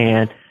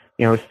and,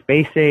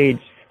 space-age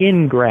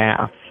skin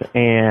grafts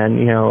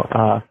and,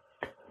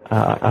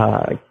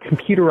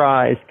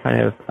 computerized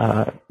kind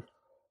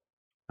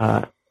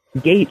of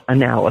gait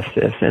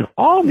analysis and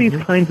all these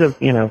kinds of,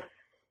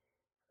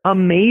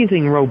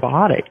 amazing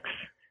robotics.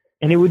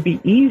 And it would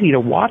be easy to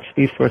watch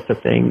these sorts of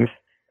things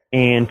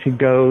and to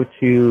go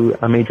to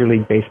a Major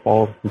League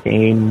Baseball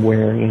game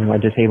where, a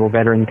disabled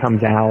veteran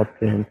comes out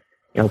and,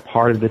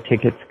 part of the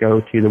tickets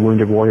go to the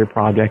Wounded Warrior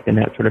Project and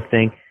that sort of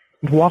thing,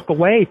 and walk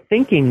away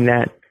thinking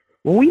that,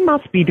 well, we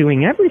must be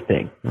doing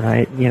everything,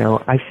 right?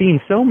 I've seen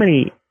so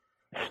many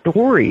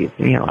stories,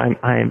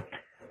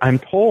 I'm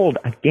told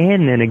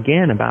again and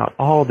again about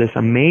all this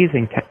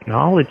amazing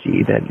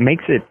technology that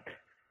makes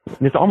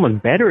it's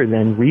almost better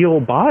than real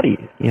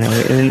bodies,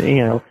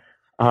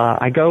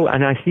 I go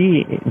and I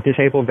see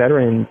disabled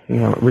veterans,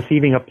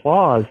 receiving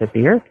applause at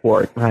the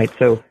airport, right?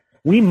 So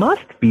we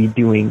must be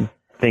doing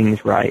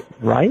things right?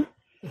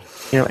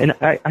 And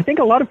I think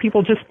a lot of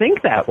people just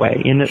think that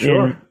way.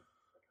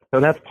 So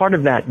that's part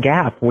of that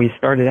gap we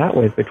started out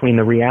with between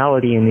the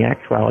reality and the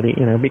actuality,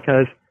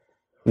 because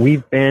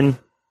we've been,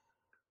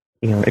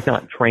 if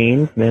not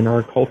trained, then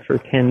our culture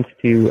tends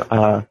to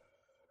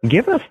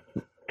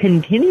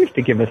continues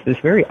to give us this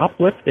very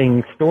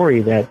uplifting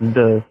story that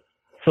the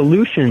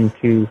solution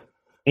to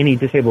any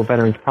disabled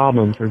veterans'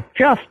 problems are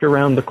just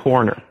around the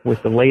corner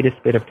with the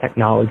latest bit of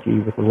technology,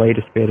 with the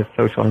latest bit of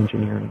social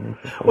engineering.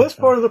 Well, that's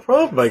part of the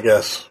problem, I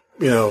guess.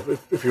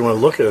 If you want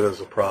to look at it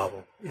as a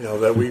problem,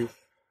 that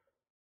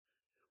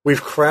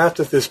we've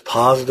crafted this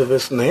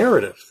positivist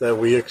narrative that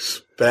we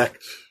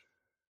expect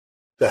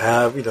to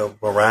have,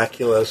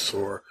 miraculous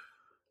or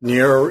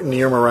near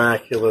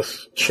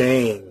miraculous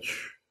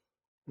change,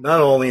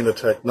 not only in the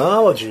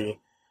technology,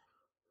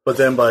 but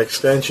then by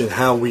extension,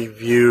 how we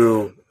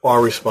view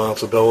our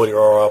responsibility or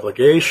our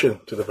obligation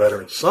to the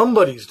veterans.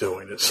 Somebody's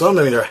doing it.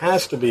 There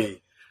has to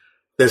be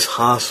this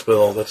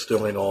hospital that's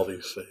doing all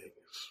these things.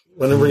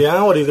 When in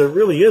reality, there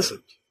really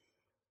isn't.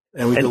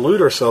 And we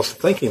delude ourselves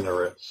thinking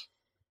there is.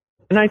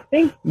 And I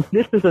think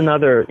this is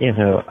another,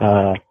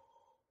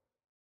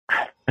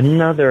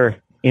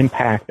 another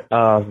impact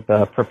of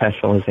the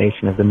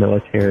professionalization of the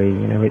military.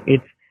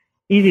 It's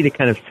easy to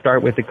kind of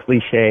start with the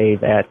cliche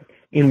that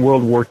in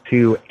World War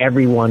II,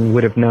 everyone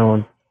would have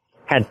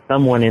had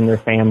someone in their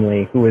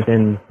family who was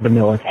in the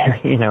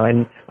military,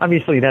 and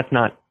obviously that's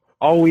not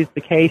always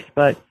the case,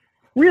 but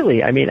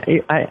really, I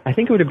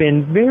think it would have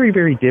been very,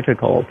 very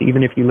difficult,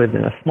 even if you lived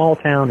in a small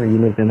town or you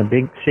lived in a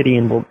big city,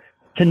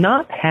 to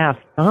not have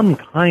some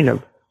kind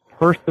of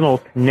personal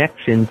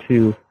connection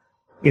to,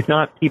 if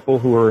not people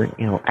who are,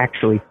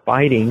 actually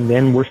fighting,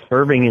 then we're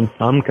serving in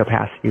some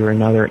capacity or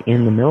another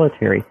in the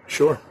military.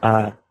 Sure.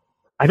 I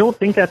don't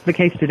think that's the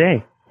case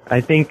today. I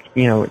think,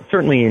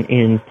 certainly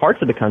in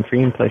parts of the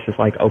country, in places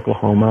like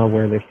Oklahoma,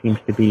 where there seems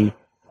to be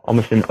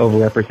almost an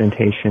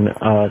overrepresentation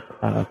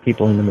of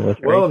people in the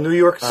military. Well, New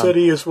York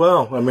City as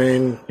well. A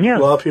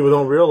lot of people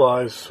don't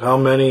realize how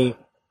many,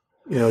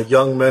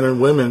 young men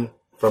and women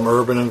from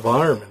urban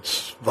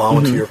environments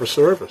volunteer for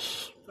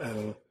service.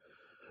 And,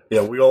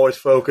 we always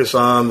focus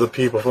on the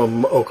people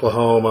from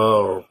Oklahoma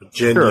or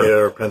Virginia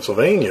or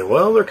Pennsylvania.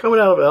 Well, they're coming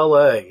out of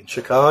L.A. and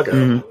Chicago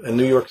and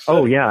New York City.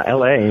 Oh, yeah,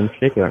 L.A. in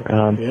particular.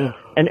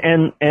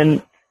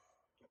 And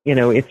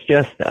it's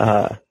just,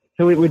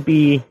 so it would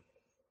be,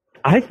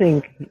 I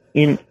think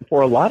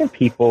for a lot of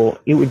people,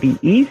 it would be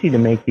easy to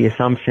make the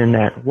assumption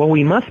that, well,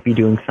 we must be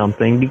doing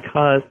something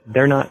because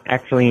they're not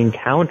actually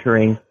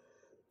encountering,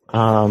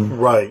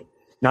 right,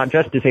 not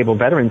just disabled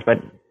veterans,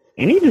 but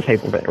any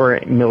disabled or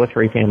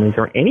military families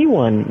or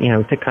anyone,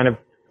 to kind of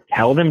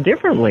tell them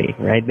differently,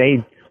 right?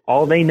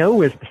 All they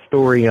know is the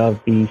story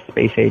of the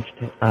space-aged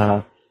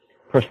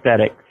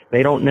prosthetics.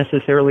 They don't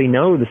necessarily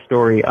know the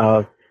story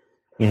of,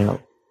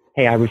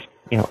 hey, I was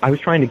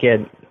trying to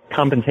get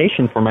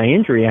compensation for my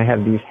injury. I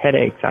have these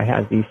headaches. I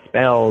have these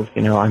spells.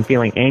 I'm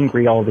feeling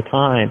angry all the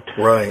time.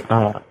 Right.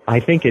 I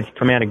think it's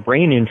traumatic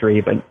brain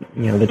injury, but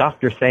the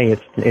doctors say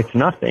it's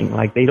nothing.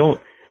 Like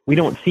we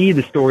don't see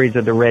the stories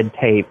of the red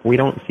tape. We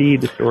don't see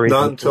the stories.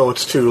 Not until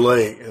it's too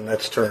late, and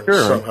that's turned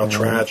somehow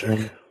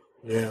tragic.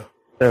 Yeah.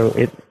 So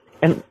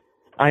and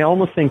I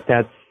almost think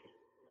that's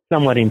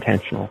somewhat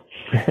intentional.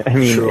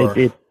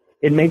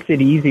 It makes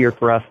it easier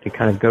for us to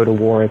kind of go to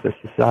war as a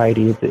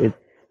society. It's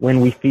when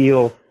we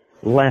feel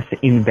less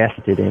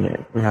invested in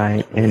it,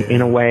 right? And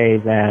in a way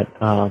that,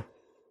 I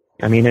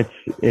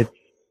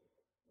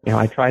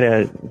try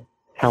to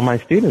tell my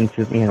students,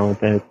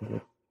 that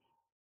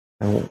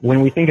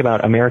when we think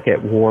about America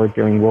at war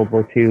during World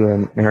War II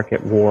and America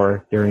at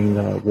war during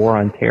the War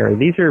on Terror,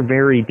 these are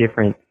very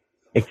different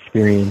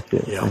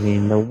experiences. Yeah. I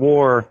mean, the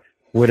war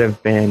would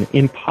have been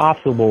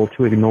impossible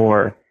to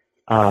ignore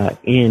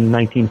in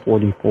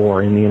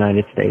 1944 in the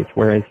United States,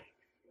 whereas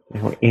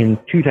in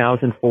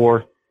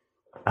 2004,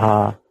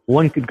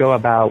 one could go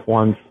about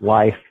one's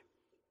life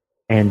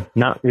and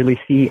not really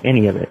see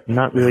any of it,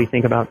 not really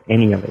think about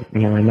any of it,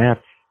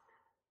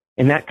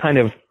 and that kind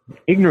of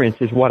ignorance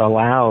is what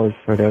allows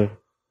sort of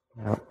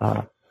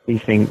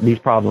these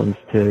problems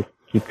to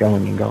keep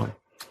going and going.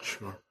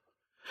 Sure.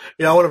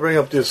 Yeah, I want to bring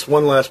up this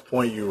one last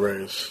point you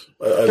raise.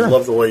 I Sure.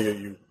 love the way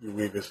you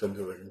weave this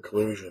into the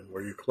conclusion,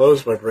 where you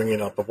close by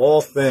bringing up, of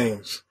all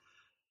things,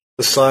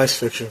 the science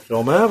fiction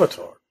film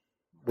Avatar,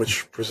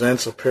 which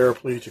presents a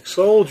paraplegic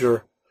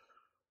soldier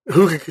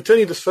who can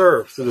continue to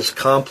serve through this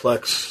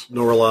complex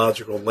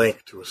neurological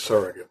link to a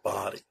surrogate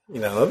body.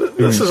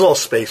 This is all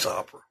space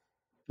opera,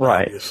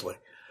 Right. obviously.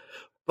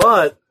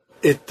 But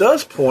it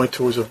does point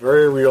towards a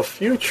very real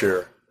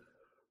future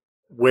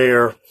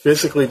where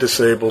physically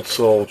disabled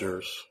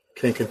soldiers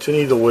can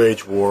continue to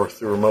wage war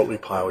through remotely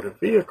piloted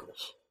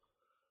vehicles.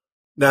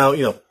 Now,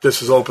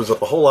 this opens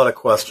up a whole lot of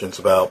questions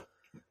about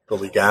the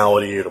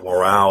legality or the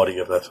morality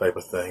of that type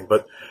of thing.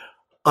 But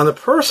on a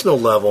personal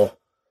level,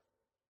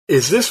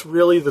 is this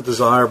really the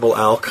desirable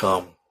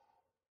outcome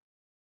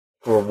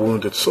for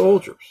wounded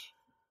soldiers?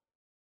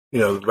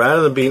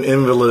 Rather than being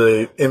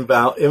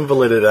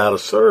invalided out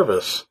of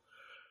service,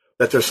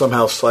 that they're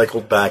somehow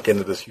cycled back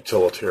into this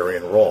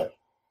utilitarian role.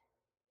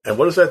 And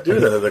what does that do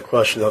then to the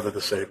question of the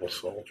disabled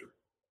soldier?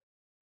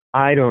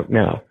 I don't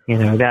know.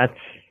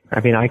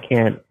 I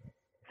can't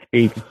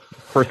speak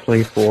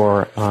personally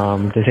for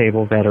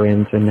disabled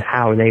veterans and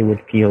how they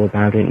would feel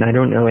about it, and I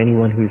don't know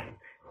anyone who's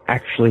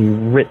actually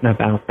written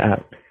about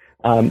that.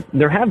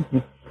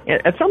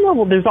 At some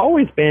level, there's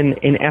always been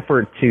an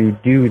effort to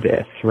do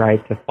this,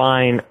 right? To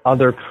find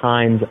other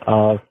kinds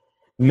of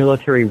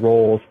military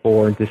roles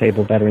for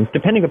disabled veterans,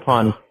 depending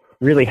upon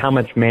really how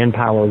much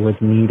manpower was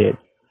needed.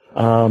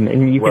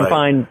 And you can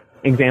find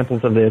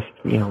examples of this,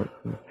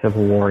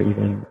 Civil War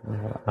even.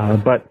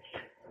 But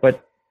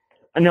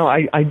no,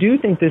 I do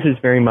think this is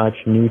very much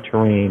new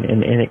terrain,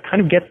 and it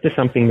kind of gets to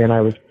something that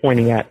I was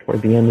pointing at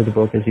toward the end of the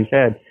book, as you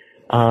said,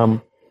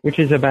 which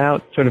is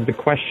about sort of the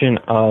question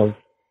of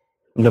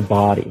the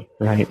body,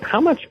 right? How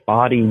much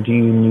body do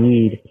you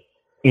need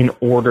in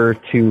order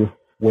to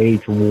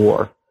wage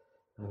war?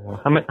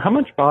 How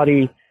much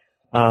body,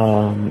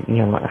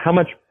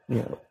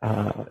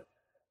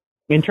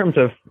 in terms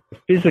of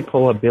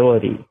physical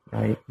ability,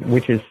 right?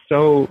 Which is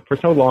for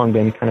so long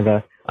been kind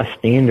of a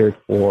standard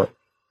for,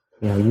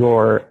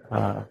 your,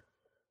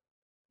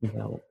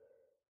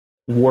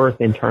 worth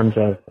in terms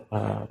of,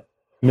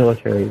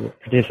 military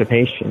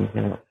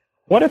participation.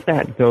 What if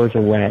that goes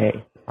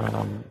away?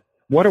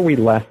 What are we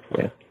left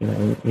with?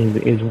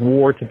 Is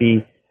war to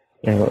be,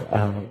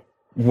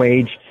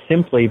 waged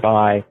simply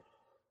by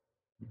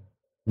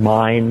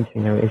mind?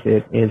 Is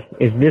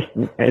this,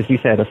 as you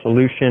said, a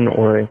solution,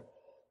 or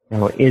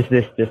is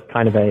this just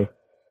kind of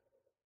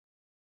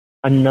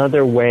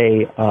another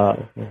way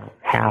of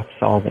half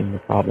solving the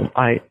problem?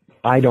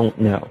 I don't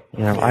know.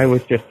 I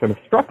was just sort of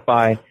struck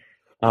by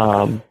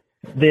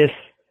this,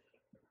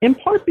 in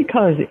part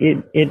because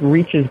it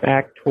reaches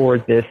back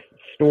toward this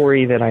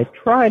story that I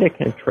try to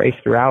kind of trace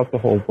throughout the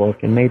whole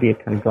book, and maybe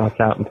it kind of drops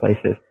out in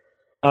places,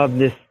 of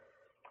this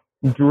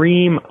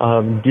dream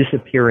of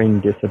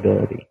disappearing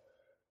disability.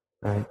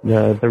 Right?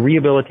 The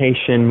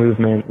rehabilitation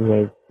movement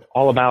was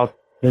all about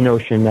the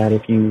notion that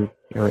if you're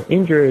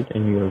injured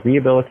and you're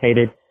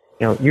rehabilitated,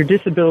 your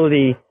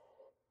disability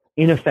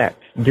in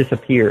effect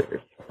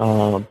disappears.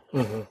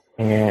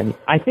 And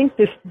I think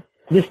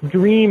this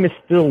dream is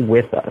still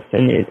with us,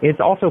 and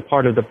it's also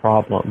part of the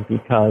problem,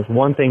 because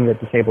one thing that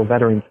disabled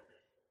veterans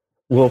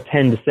will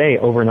tend to say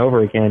over and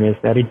over again is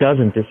that it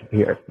doesn't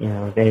disappear.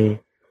 The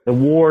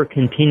war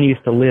continues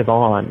to live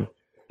on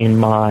in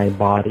my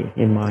body,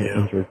 in my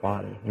injured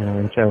body.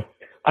 And so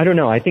I don't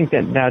know. I think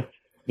that's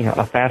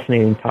a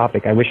fascinating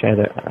topic. I wish I had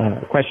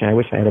a question. I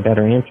wish I had a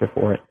better answer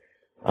for it.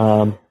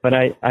 But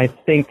I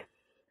think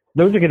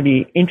those are going to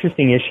be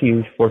interesting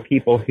issues for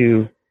people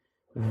who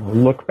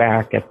look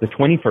back at the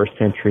 21st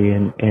century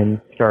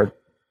and start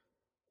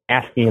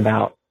asking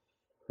about,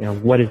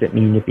 what does it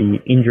mean to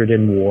be injured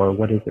in war?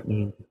 What does it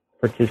mean to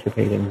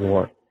participate in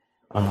war?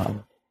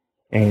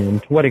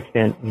 And to what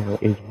extent,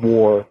 is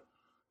war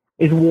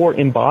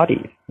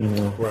embodied,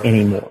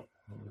 anymore?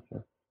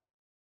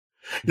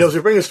 As we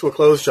bring this to a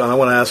close, John, I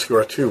want to ask you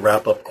our two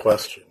wrap-up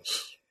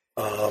questions.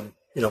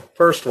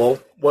 First of all,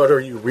 what are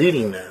you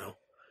reading now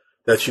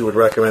that you would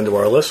recommend to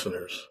our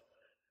listeners?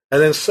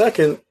 And then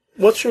second,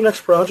 what's your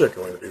next project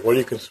going to be? What are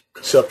you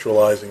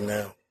conceptualizing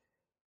now?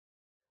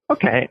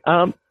 Okay.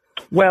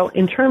 Well,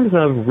 in terms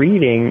of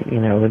reading,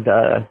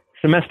 the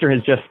semester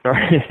has just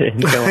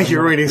started. So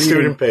You're reading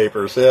student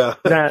papers, yeah.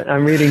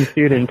 I'm reading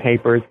student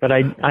papers, but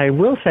I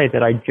will say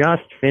that I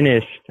just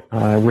finished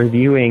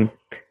reviewing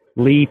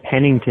Lee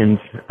Pennington's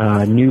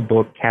new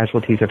book,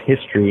 Casualties of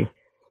History,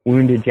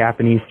 wounded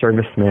Japanese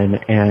servicemen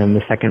and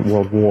the Second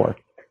World War.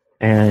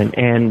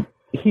 And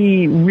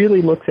he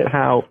really looks at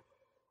how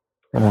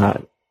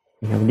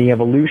the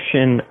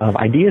evolution of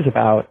ideas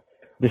about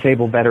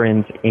disabled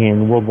veterans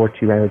in World War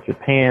II era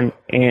Japan,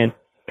 and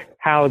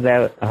how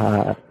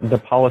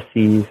the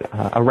policies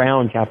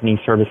around Japanese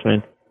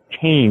servicemen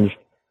changed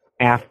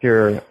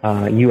after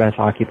U.S.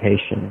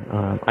 occupation.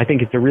 I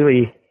think it's a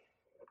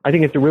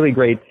really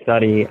great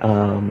study.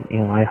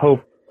 I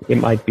hope it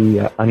might be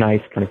a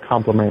nice kind of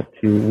complement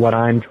to what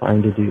I'm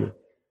trying to do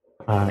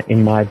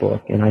in my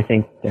book. And I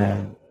think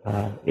that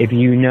if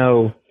you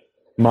know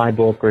my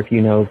book, or if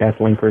you know Beth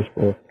Linker's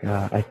book,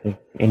 I think,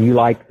 and you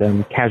like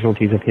them,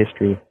 Casualties of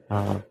History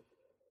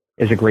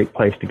is a great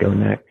place to go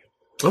next.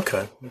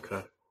 Okay.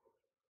 And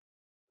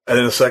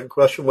then the second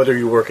question, what are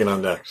you working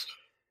on next?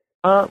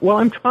 Well,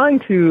 I'm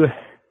trying to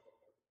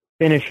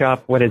finish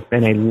up what has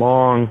been a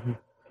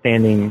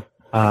long-standing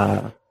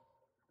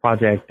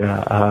project,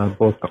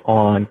 book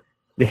on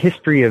the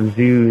history of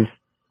zoos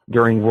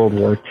during World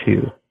War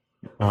II.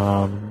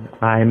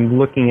 I'm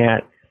looking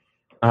at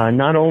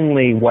not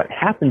only what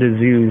happened to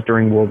zoos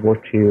during World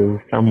War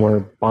II. Some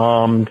were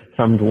bombed,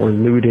 some were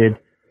looted,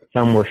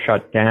 some were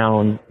shut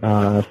down,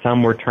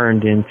 some were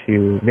turned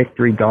into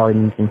victory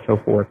gardens and so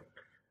forth.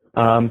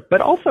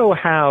 But also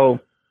how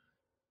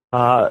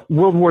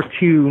World War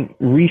II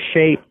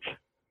reshaped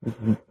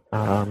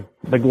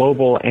the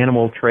global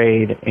animal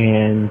trade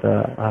and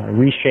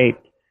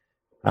reshaped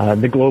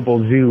the global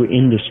zoo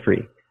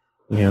industry,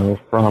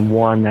 from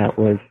one that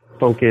was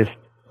focused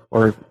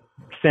or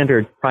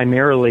centered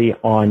primarily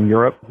on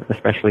Europe,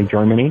 especially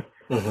Germany,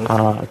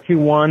 to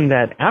one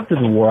that after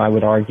the war, I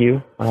would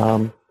argue,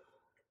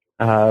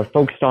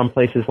 focused on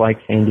places like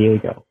San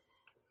Diego.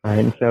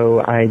 And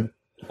so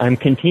I'm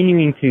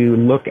continuing to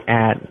look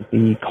at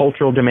the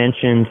cultural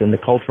dimensions and the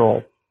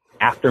cultural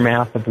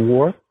aftermath of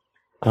war.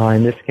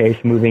 In this case,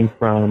 moving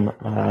from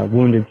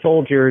wounded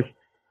soldiers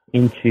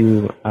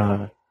into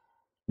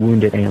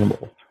wounded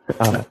animals,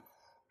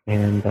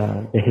 and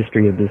the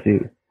history of the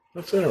zoo.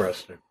 That's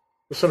interesting.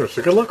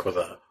 Good luck with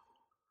that.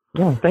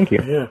 Oh, thank you.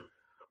 Yeah.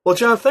 Well,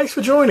 John, thanks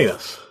for joining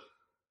us.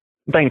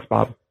 Thanks,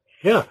 Bob.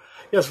 Yeah,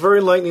 it's a very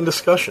enlightening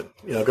discussion.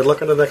 Good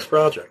luck on the next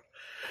project.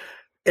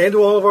 And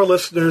to all of our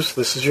listeners,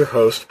 this is your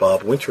host,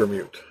 Bob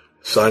Wintermute,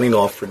 signing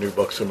off for New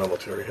Books in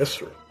Military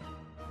History.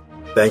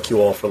 Thank you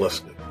all for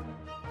listening.